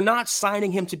 again, you're not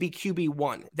signing him to be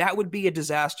QB1. That would be a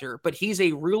disaster. But he's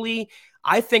a really,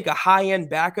 I think, a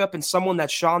high-end backup and someone that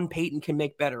Sean Payton can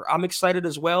make better. I'm excited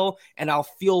as well, and I'll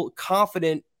feel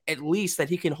confident at least that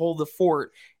he can hold the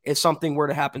fort if something were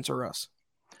to happen to Russ.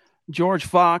 George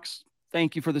Fox,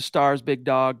 thank you for the stars, big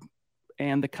dog,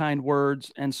 and the kind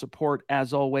words and support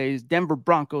as always. Denver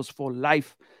Broncos for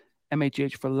life.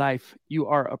 MHH for life. You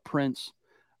are a prince.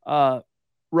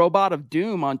 Robot of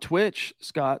Doom on Twitch,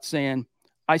 Scott, saying,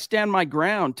 I stand my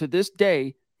ground to this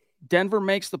day. Denver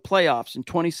makes the playoffs in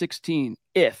 2016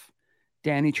 if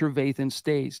Danny Trevathan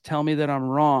stays. Tell me that I'm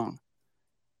wrong.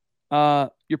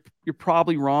 You're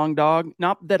probably wrong, dog.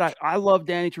 Not that I love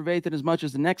Danny Trevathan as much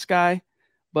as the next guy,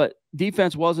 but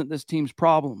defense wasn't this team's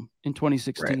problem in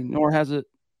 2016, right. Nor has it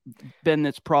been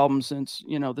its problem since,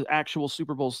 the actual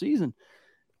Super Bowl season.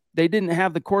 They didn't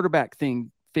have the quarterback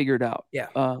thing figured out. Yeah.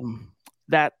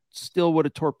 That still would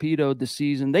have torpedoed the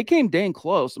season. They came dang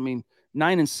close. I mean,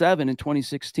 9-7 in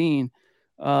 2016.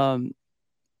 Yeah,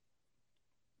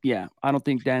 I don't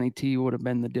think Danny T would have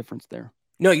been the difference there.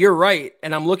 No, you're right.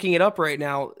 And I'm looking it up right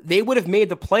now. They would have made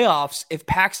the playoffs if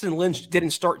Paxton Lynch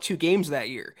didn't start 2 games that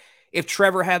year. If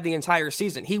Trevor had the entire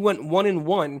season, he went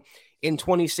 1-1 in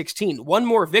 2016. One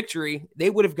more victory, they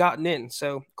would have gotten in.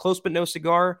 So close, but no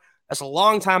cigar. That's a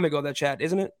long time ago, that chat,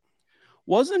 isn't it?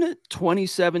 Wasn't it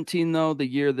 2017, though, the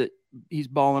year that he's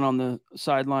balling on the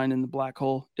sideline in the black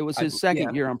hole? It was his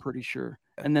second year, I'm pretty sure.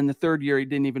 And then the third year, he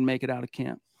didn't even make it out of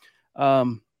camp.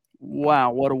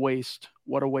 Wow, what a waste.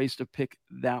 What a waste of pick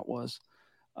that was.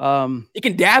 He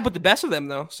can dab with the best of them,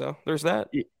 though, so there's that.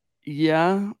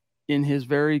 Yeah, in his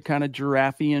very kind of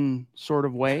Giraffian sort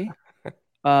of way.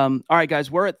 All right, guys,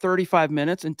 we're at 35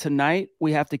 minutes, and tonight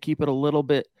we have to keep it a little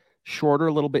bit shorter,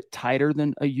 a little bit tighter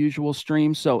than a usual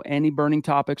stream. So any burning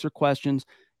topics or questions,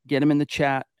 get them in the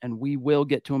chat, and we will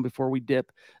get to them before we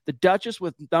dip. The Duchess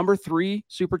with number 3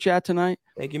 super chat tonight.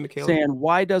 Thank you, Michaela. Saying,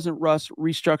 why doesn't Russ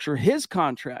restructure his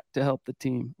contract to help the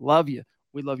team? Love you.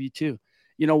 We love you too.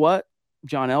 You know what?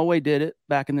 John Elway did it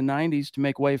back in the 90s to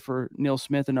make way for Neil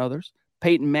Smith and others.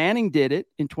 Peyton Manning did it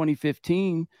in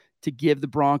 2015 to give the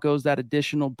Broncos that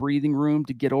additional breathing room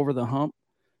to get over the hump.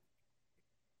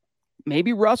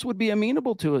 Maybe Russ would be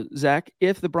amenable to it, Zach,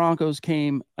 if the Broncos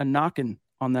came a knocking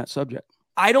on that subject.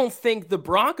 I don't think the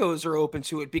Broncos are open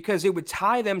to it because it would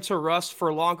tie them to Russ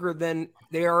for longer than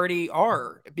they already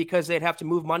are, because they'd have to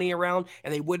move money around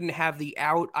and they wouldn't have the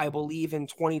out, I believe, in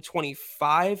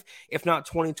 2025, if not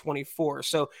 2024.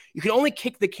 So you can only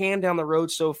kick the can down the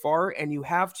road so far, and you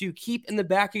have to keep in the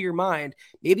back of your mind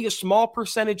maybe a small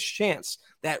percentage chance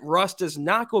that Russ does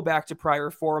not go back to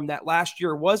prior form, that last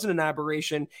year wasn't an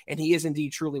aberration, and he is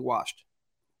indeed truly washed.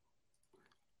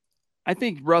 I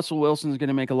think Russell Wilson is going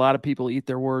to make a lot of people eat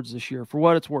their words this year, for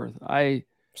what it's worth. I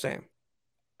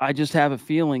just have a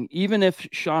feeling, even if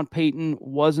Sean Payton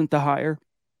wasn't the hire,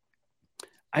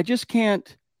 I just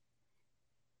can't,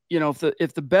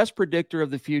 if the best predictor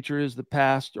of the future is the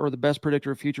past, or the best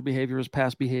predictor of future behavior is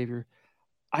past behavior,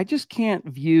 I just can't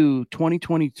view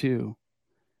 2022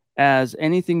 as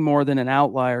anything more than an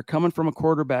outlier coming from a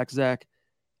quarterback, Zach,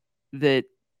 that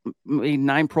made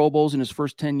 9 Pro Bowls in his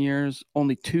first 10 years,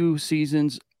 only 2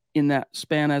 seasons in that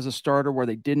span as a starter where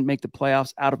they didn't make the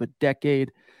playoffs out of a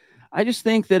decade. I just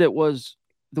think that it was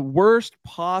the worst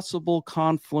possible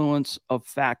confluence of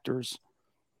factors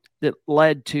that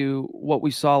led to what we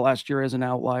saw last year as an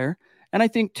outlier. And I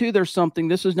think, too, there's something,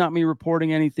 this is not me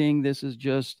reporting anything. This is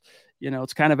just,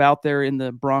 it's kind of out there in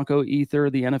the Bronco ether,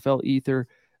 the NFL ether,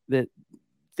 that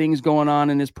things going on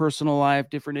in his personal life,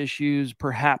 different issues.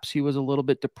 Perhaps he was a little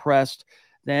bit depressed.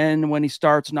 Then when he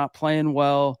starts not playing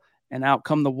well and out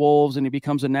come the Wolves and he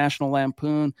becomes a National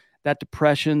Lampoon, that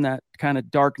depression, that kind of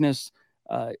darkness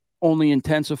only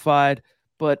intensified.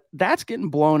 But that's getting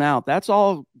blown out. That's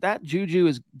all, that juju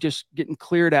is just getting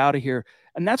cleared out of here.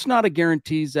 And that's not a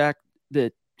guarantee, Zach,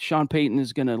 that Sean Payton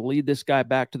is going to lead this guy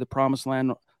back to the promised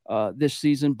land this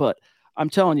season. But I'm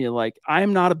telling you,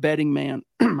 I'm not a betting man.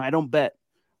 I don't bet.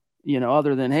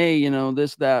 Other than, hey,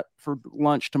 this, that for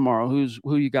lunch tomorrow,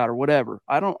 who you got or whatever.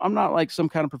 I'm not like some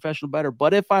kind of professional bettor,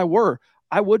 but if I were,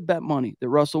 I would bet money that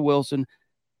Russell Wilson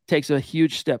takes a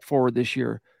huge step forward this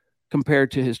year compared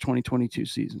to his 2022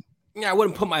 season. Yeah, I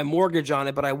wouldn't put my mortgage on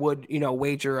it, but I would,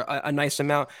 wager a nice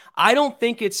amount. I don't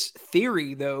think it's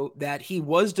theory, though, that he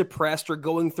was depressed or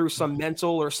going through some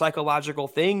mental or psychological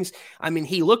things. I mean,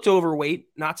 he looked overweight,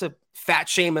 not to fat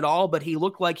shame at all, but he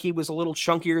looked like he was a little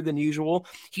chunkier than usual.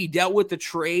 He dealt with the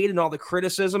trade and all the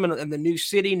criticism and the new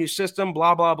city, new system,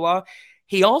 blah, blah, blah.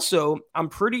 He also, I'm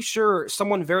pretty sure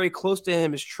someone very close to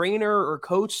him, his trainer or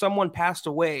coach, someone passed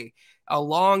away, a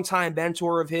longtime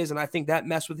mentor of his, and I think that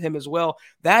messed with him as well.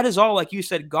 That is all, like you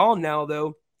said, gone now,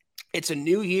 though. It's a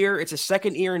new year. It's a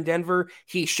second year in Denver.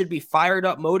 He should be fired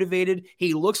up, motivated.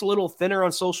 He looks a little thinner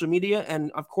on social media,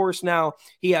 and, of course, now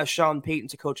he has Sean Payton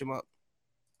to coach him up.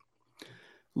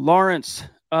 Lawrence,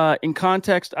 in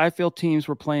context, I feel teams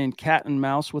were playing cat and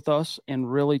mouse with us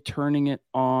and really turning it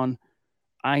on.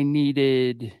 I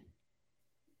don't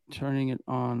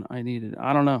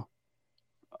know.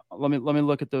 Let me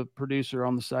look at the producer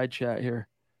on the side chat here.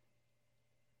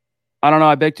 I don't know.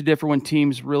 I beg to differ. When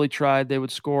teams really tried, they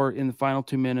would score in the final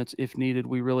 2 minutes if needed.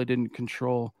 We really didn't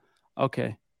control.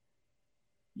 Okay.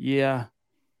 Yeah.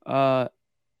 Yeah,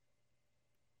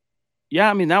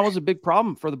 I mean, that was a big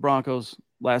problem for the Broncos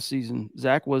last season.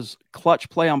 Zach, was clutch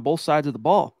play on both sides of the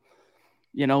ball.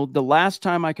 The last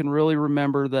time I can really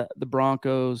remember the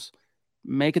Broncos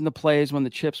making the plays when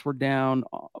the chips were down,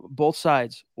 both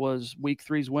sides, was week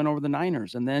 3's win over the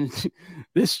Niners. And then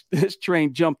this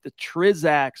train jumped the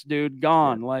Trizax, dude,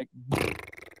 gone. Like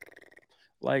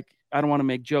I don't want to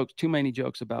make jokes, too many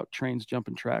jokes about trains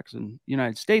jumping tracks in the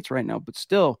United States right now, but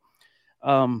still,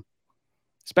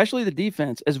 especially the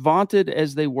defense, as vaunted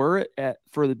as they were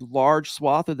for the large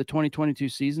swath of the 2022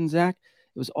 season, Zach,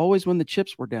 it was always when the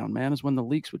chips were down, man, is when the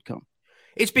leaks would come.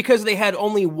 It's because they had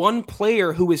only one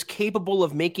player who was capable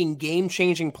of making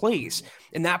game-changing plays,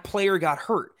 and that player got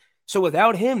hurt. So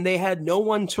without him, they had no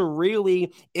one to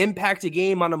really impact a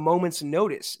game on a moment's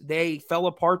notice. They fell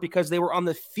apart because they were on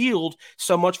the field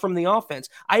so much from the offense.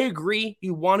 I agree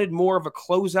you wanted more of a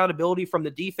closeout ability from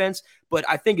the defense, but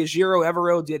I think Ejiro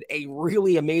Evero did a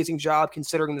really amazing job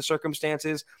considering the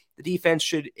circumstances. The defense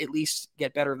should at least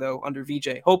get better, though, under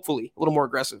VJ. Hopefully, a little more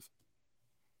aggressive.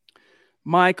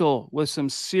 Michael with some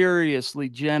seriously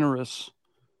generous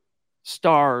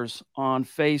stars on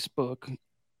Facebook.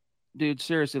 Dude,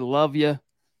 seriously, love you.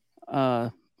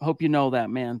 Hope you know that,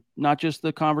 man. Not just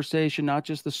the conversation, not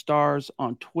just the stars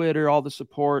on Twitter, all the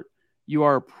support. You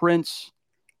are a prince.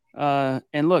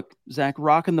 And look, Zach,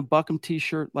 rocking the Buckham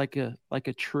t-shirt like a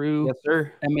true Yes,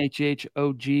 sir. MHH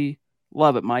OG.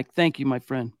 Love it, Mike. Thank you, my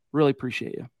friend. Really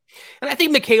appreciate you. And I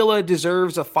think Michaela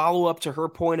deserves a follow-up to her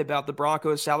point about the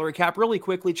Broncos salary cap really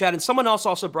quickly, Chad. And someone else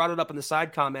also brought it up in the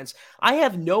side comments. I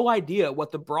have no idea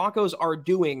what the Broncos are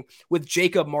doing with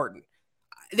Jacob Martin.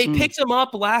 They picked him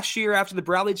up last year after the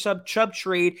Bradley Chubb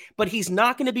trade, but he's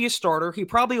not going to be a starter. He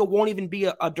probably won't even be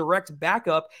a direct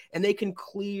backup, and they can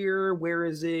clear,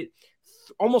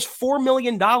 almost $4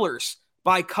 million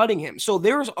by cutting him. So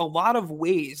there's a lot of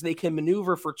ways they can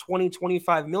maneuver for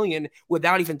 $20-25 million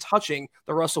without even touching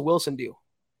the Russell Wilson deal.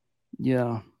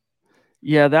 Yeah.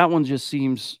 Yeah, that one just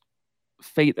seems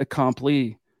fait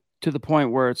accompli to the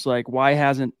point where it's like, why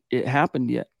hasn't it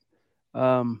happened yet?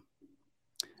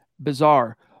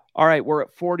 Bizarre. All right, we're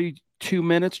at 42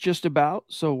 minutes just about,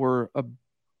 so we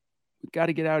got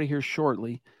to get out of here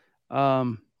shortly.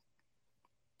 But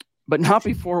not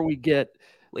before we get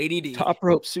Lady D. Top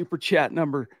Rope Super Chat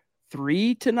number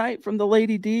 3 tonight from the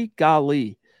Lady D.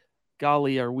 Golly,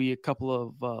 are we a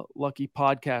couple of lucky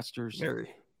podcasters?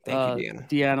 Very. Thank you, Deanna.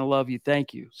 Deanna, love you.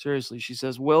 Thank you. Seriously. She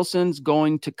says, Wilson's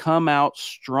going to come out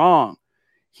strong.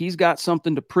 He's got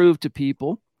something to prove to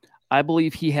people. I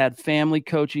believe he had family,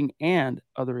 coaching, and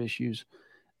other issues.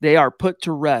 They are put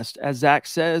to rest. As Zach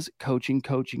says, coaching.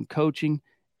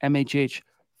 MHH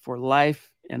for life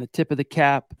and a tip of the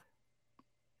cap.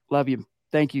 Love you.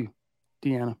 Thank you,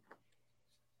 Deanna.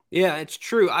 Yeah, it's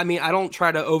true. I mean, I don't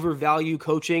try to overvalue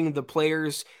coaching. The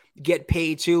players get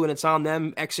paid too, and it's on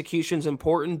them. Execution's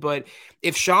important. But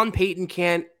if Sean Payton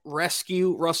can't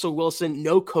rescue Russell Wilson,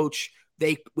 no coach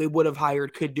they would have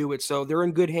hired could do it. So they're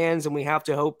in good hands, and we have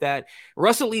to hope that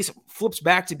Russ at least flips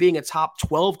back to being a top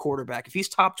 12 quarterback. If he's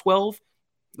top 12,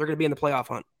 they're going to be in the playoff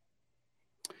hunt.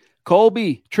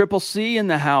 Colby, Triple C in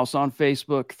the house on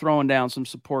Facebook, throwing down some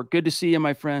support. Good to see you,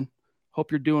 my friend.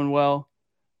 Hope you're doing well.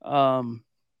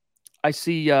 I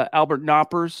see Albert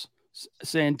Knoppers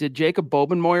saying, did Jacob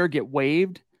Bobenmoyer get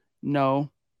waived? No.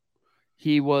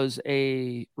 He was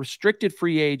a restricted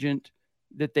free agent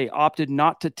that they opted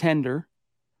not to tender.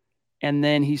 And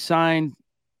then he signed,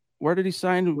 where did he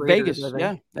sign? Raiders, Vegas.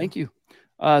 Yeah, thank you.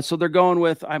 So they're going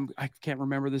with, I can't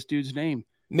remember this dude's name.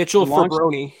 Mitchell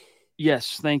Fabroni.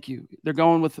 Yes, thank you. They're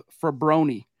going with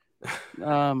Fabroni.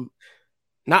 Not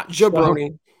Jabroni.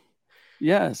 So,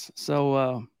 yes.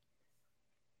 So,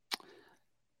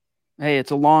 hey,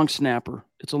 it's a long snapper.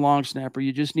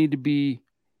 You just need to be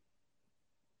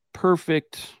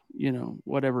perfect,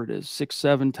 whatever it is,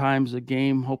 6-7 times a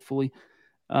game, hopefully.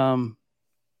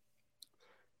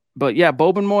 But yeah,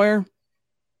 Bobenmoyer,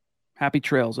 happy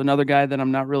trails. Another guy that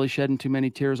I'm not really shedding too many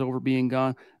tears over being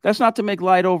gone. That's not to make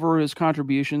light over his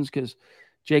contributions, because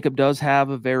Jacob does have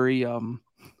a very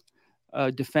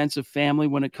defensive family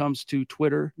when it comes to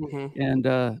Twitter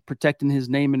and protecting his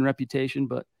name and reputation.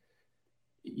 But,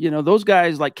 those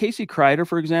guys like Casey Kreider,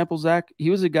 for example, Zach,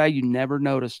 he was a guy you never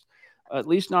noticed, at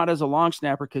least not as a long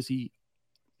snapper, because it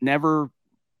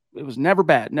was never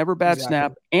bad exactly.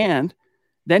 Snap. And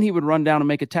then he would run down and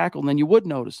make a tackle, and then you would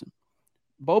notice him.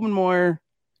 Bobenmoyer,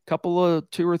 couple of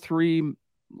 2 or 3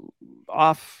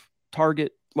 off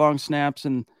target long snaps,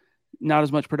 and not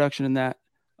as much production in that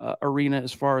arena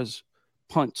as far as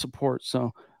punt support.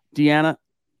 So Deanna,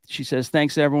 she says,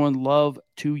 thanks everyone. Love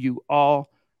to you all.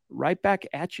 Right back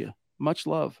at you. Much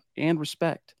love and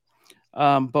respect.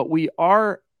 But we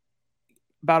are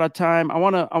about out of time. I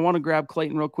want to grab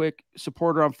Clayton real quick.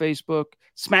 Supporter on Facebook.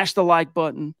 Smash the like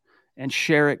button and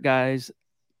share it, guys.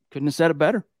 Couldn't have said it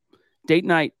better. Date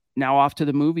night, now off to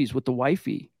the movies with the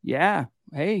wifey. Yeah.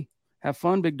 Hey, have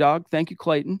fun, big dog. Thank you,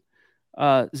 Clayton.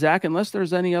 Zach, unless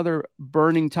there's any other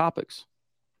burning topics.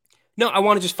 No, I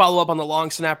want to just follow up on the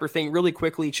long snapper thing really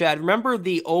quickly, Chad. Remember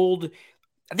the old,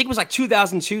 I think it was like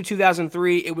 2002,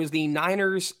 2003. It was the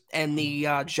Niners and the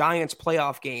Giants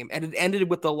playoff game, and it ended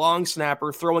with the long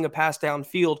snapper throwing a pass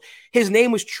downfield. His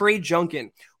name was Trey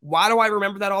Junkin. Why do I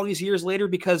remember that all these years later?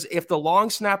 Because if the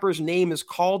long snapper's name is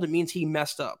called, it means he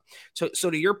messed up. So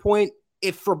to your point,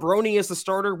 if Fabroni is the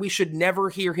starter, we should never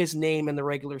hear his name in the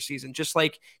regular season, just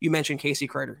like you mentioned Casey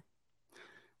Kreider.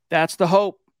 That's the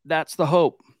hope.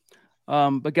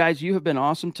 But guys, you have been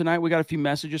awesome tonight. We got a few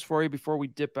messages for you before we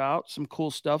dip out. Some cool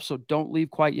stuff, so don't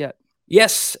leave quite yet.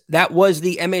 Yes, that was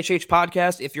the MHH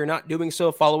podcast. If you're not doing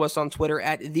so, follow us on Twitter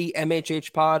at the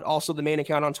MHH pod. Also, the main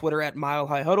account on Twitter at Mile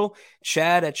High Huddle,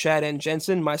 Chad at Chad and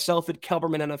Jensen, myself at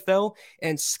Kelberman NFL,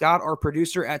 and Scott, our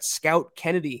producer, at Scout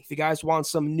Kennedy. If you guys want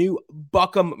some new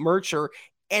Buckham merch or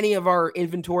any of our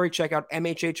inventory, check out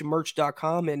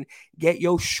mhhmerch.com and get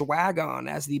yo swag on,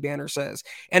 as the banner says.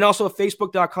 And also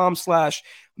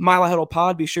facebook.com/Mile High Huddle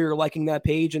Pod. Be sure you're liking that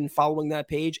page and following that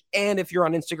page. And if you're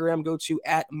on Instagram, go to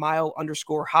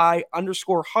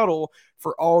 @mile_high_huddle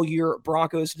for all your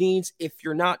Broncos needs. If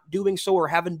you're not doing so or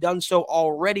haven't done so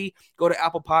already, go to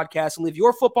Apple Podcasts and leave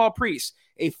your football priest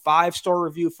a 5-star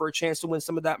review for a chance to win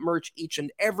some of that merch each and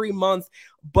every month.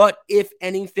 But if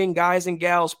anything, guys and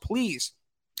gals, please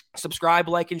subscribe,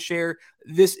 like, and share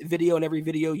this video and every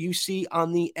video you see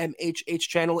on the MHH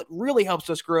channel. It really helps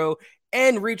us grow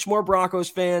and reach more Broncos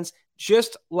fans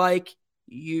just like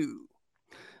you.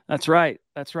 That's right.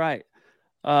 That's right.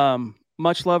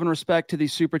 Much love and respect to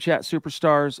these Super Chat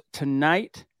superstars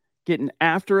tonight. Getting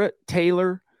after it.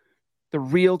 Taylor, the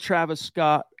real Travis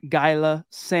Scott, Gyla,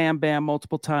 Sam Bam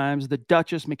multiple times, the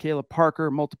Duchess, Michaela Parker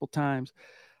multiple times,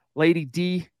 Lady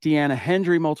D, Deanna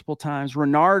Hendry multiple times,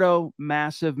 Renardo,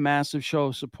 massive show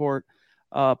of support,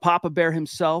 Papa Bear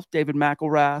himself, David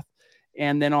McElrath,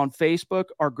 and then on Facebook,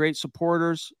 our great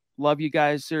supporters. Love you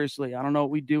guys, seriously. I don't know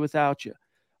what we'd do without you.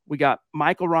 We got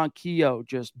Michael Ronquillo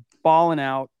just balling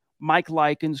out, Mike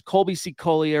Likens, Colby C.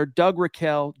 Collier, Doug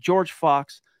Raquel, George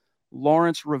Fox,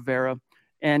 Lawrence Rivera.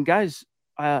 And guys,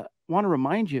 I want to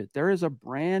remind you, there is a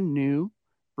brand new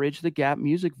Bridge the Gap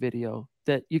music video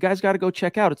that you guys got to go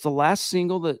check out. It's the last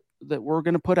single that we're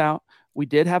going to put out. We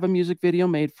did have a music video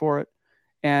made for it.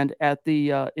 And at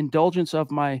the indulgence of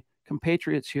my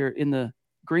compatriots here in the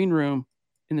green room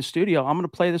in the studio, I'm going to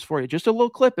play this for you. Just a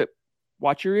little clip it.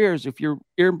 Watch your ears. If your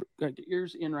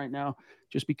ears in right now,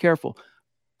 just be careful.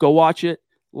 Go watch it,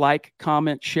 like,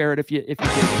 comment, share it if you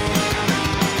can.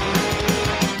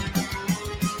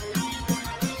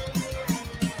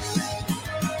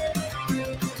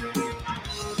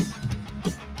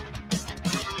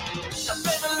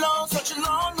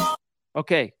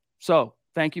 Okay, so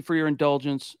thank you for your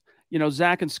indulgence. You know,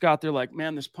 Zach and Scott, they're like,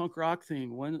 man, this punk rock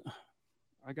thing, when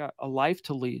I got a life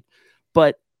to lead.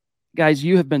 But guys,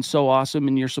 you have been so awesome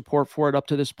in your support for it up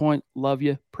to this point. Love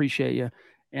you, appreciate you.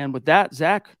 And with that,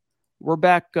 Zach, we're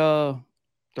back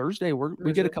Thursday.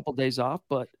 We get a couple days off,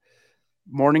 but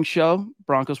morning show,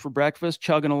 Broncos for breakfast,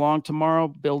 chugging along tomorrow,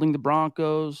 building the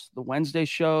Broncos, the Wednesday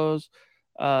shows.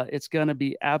 It's going to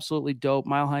be absolutely dope.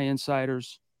 Mile High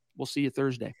Insiders. We'll see you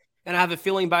Thursday. And I have a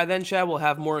feeling by then, Chad, we'll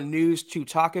have more news to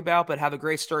talk about, but have a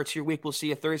great start to your week. We'll see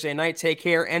you Thursday night. Take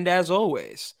care. And as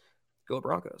always, go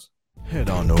Broncos. Head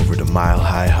on over to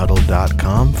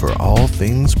milehighhuddle.com for all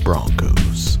things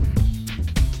Broncos.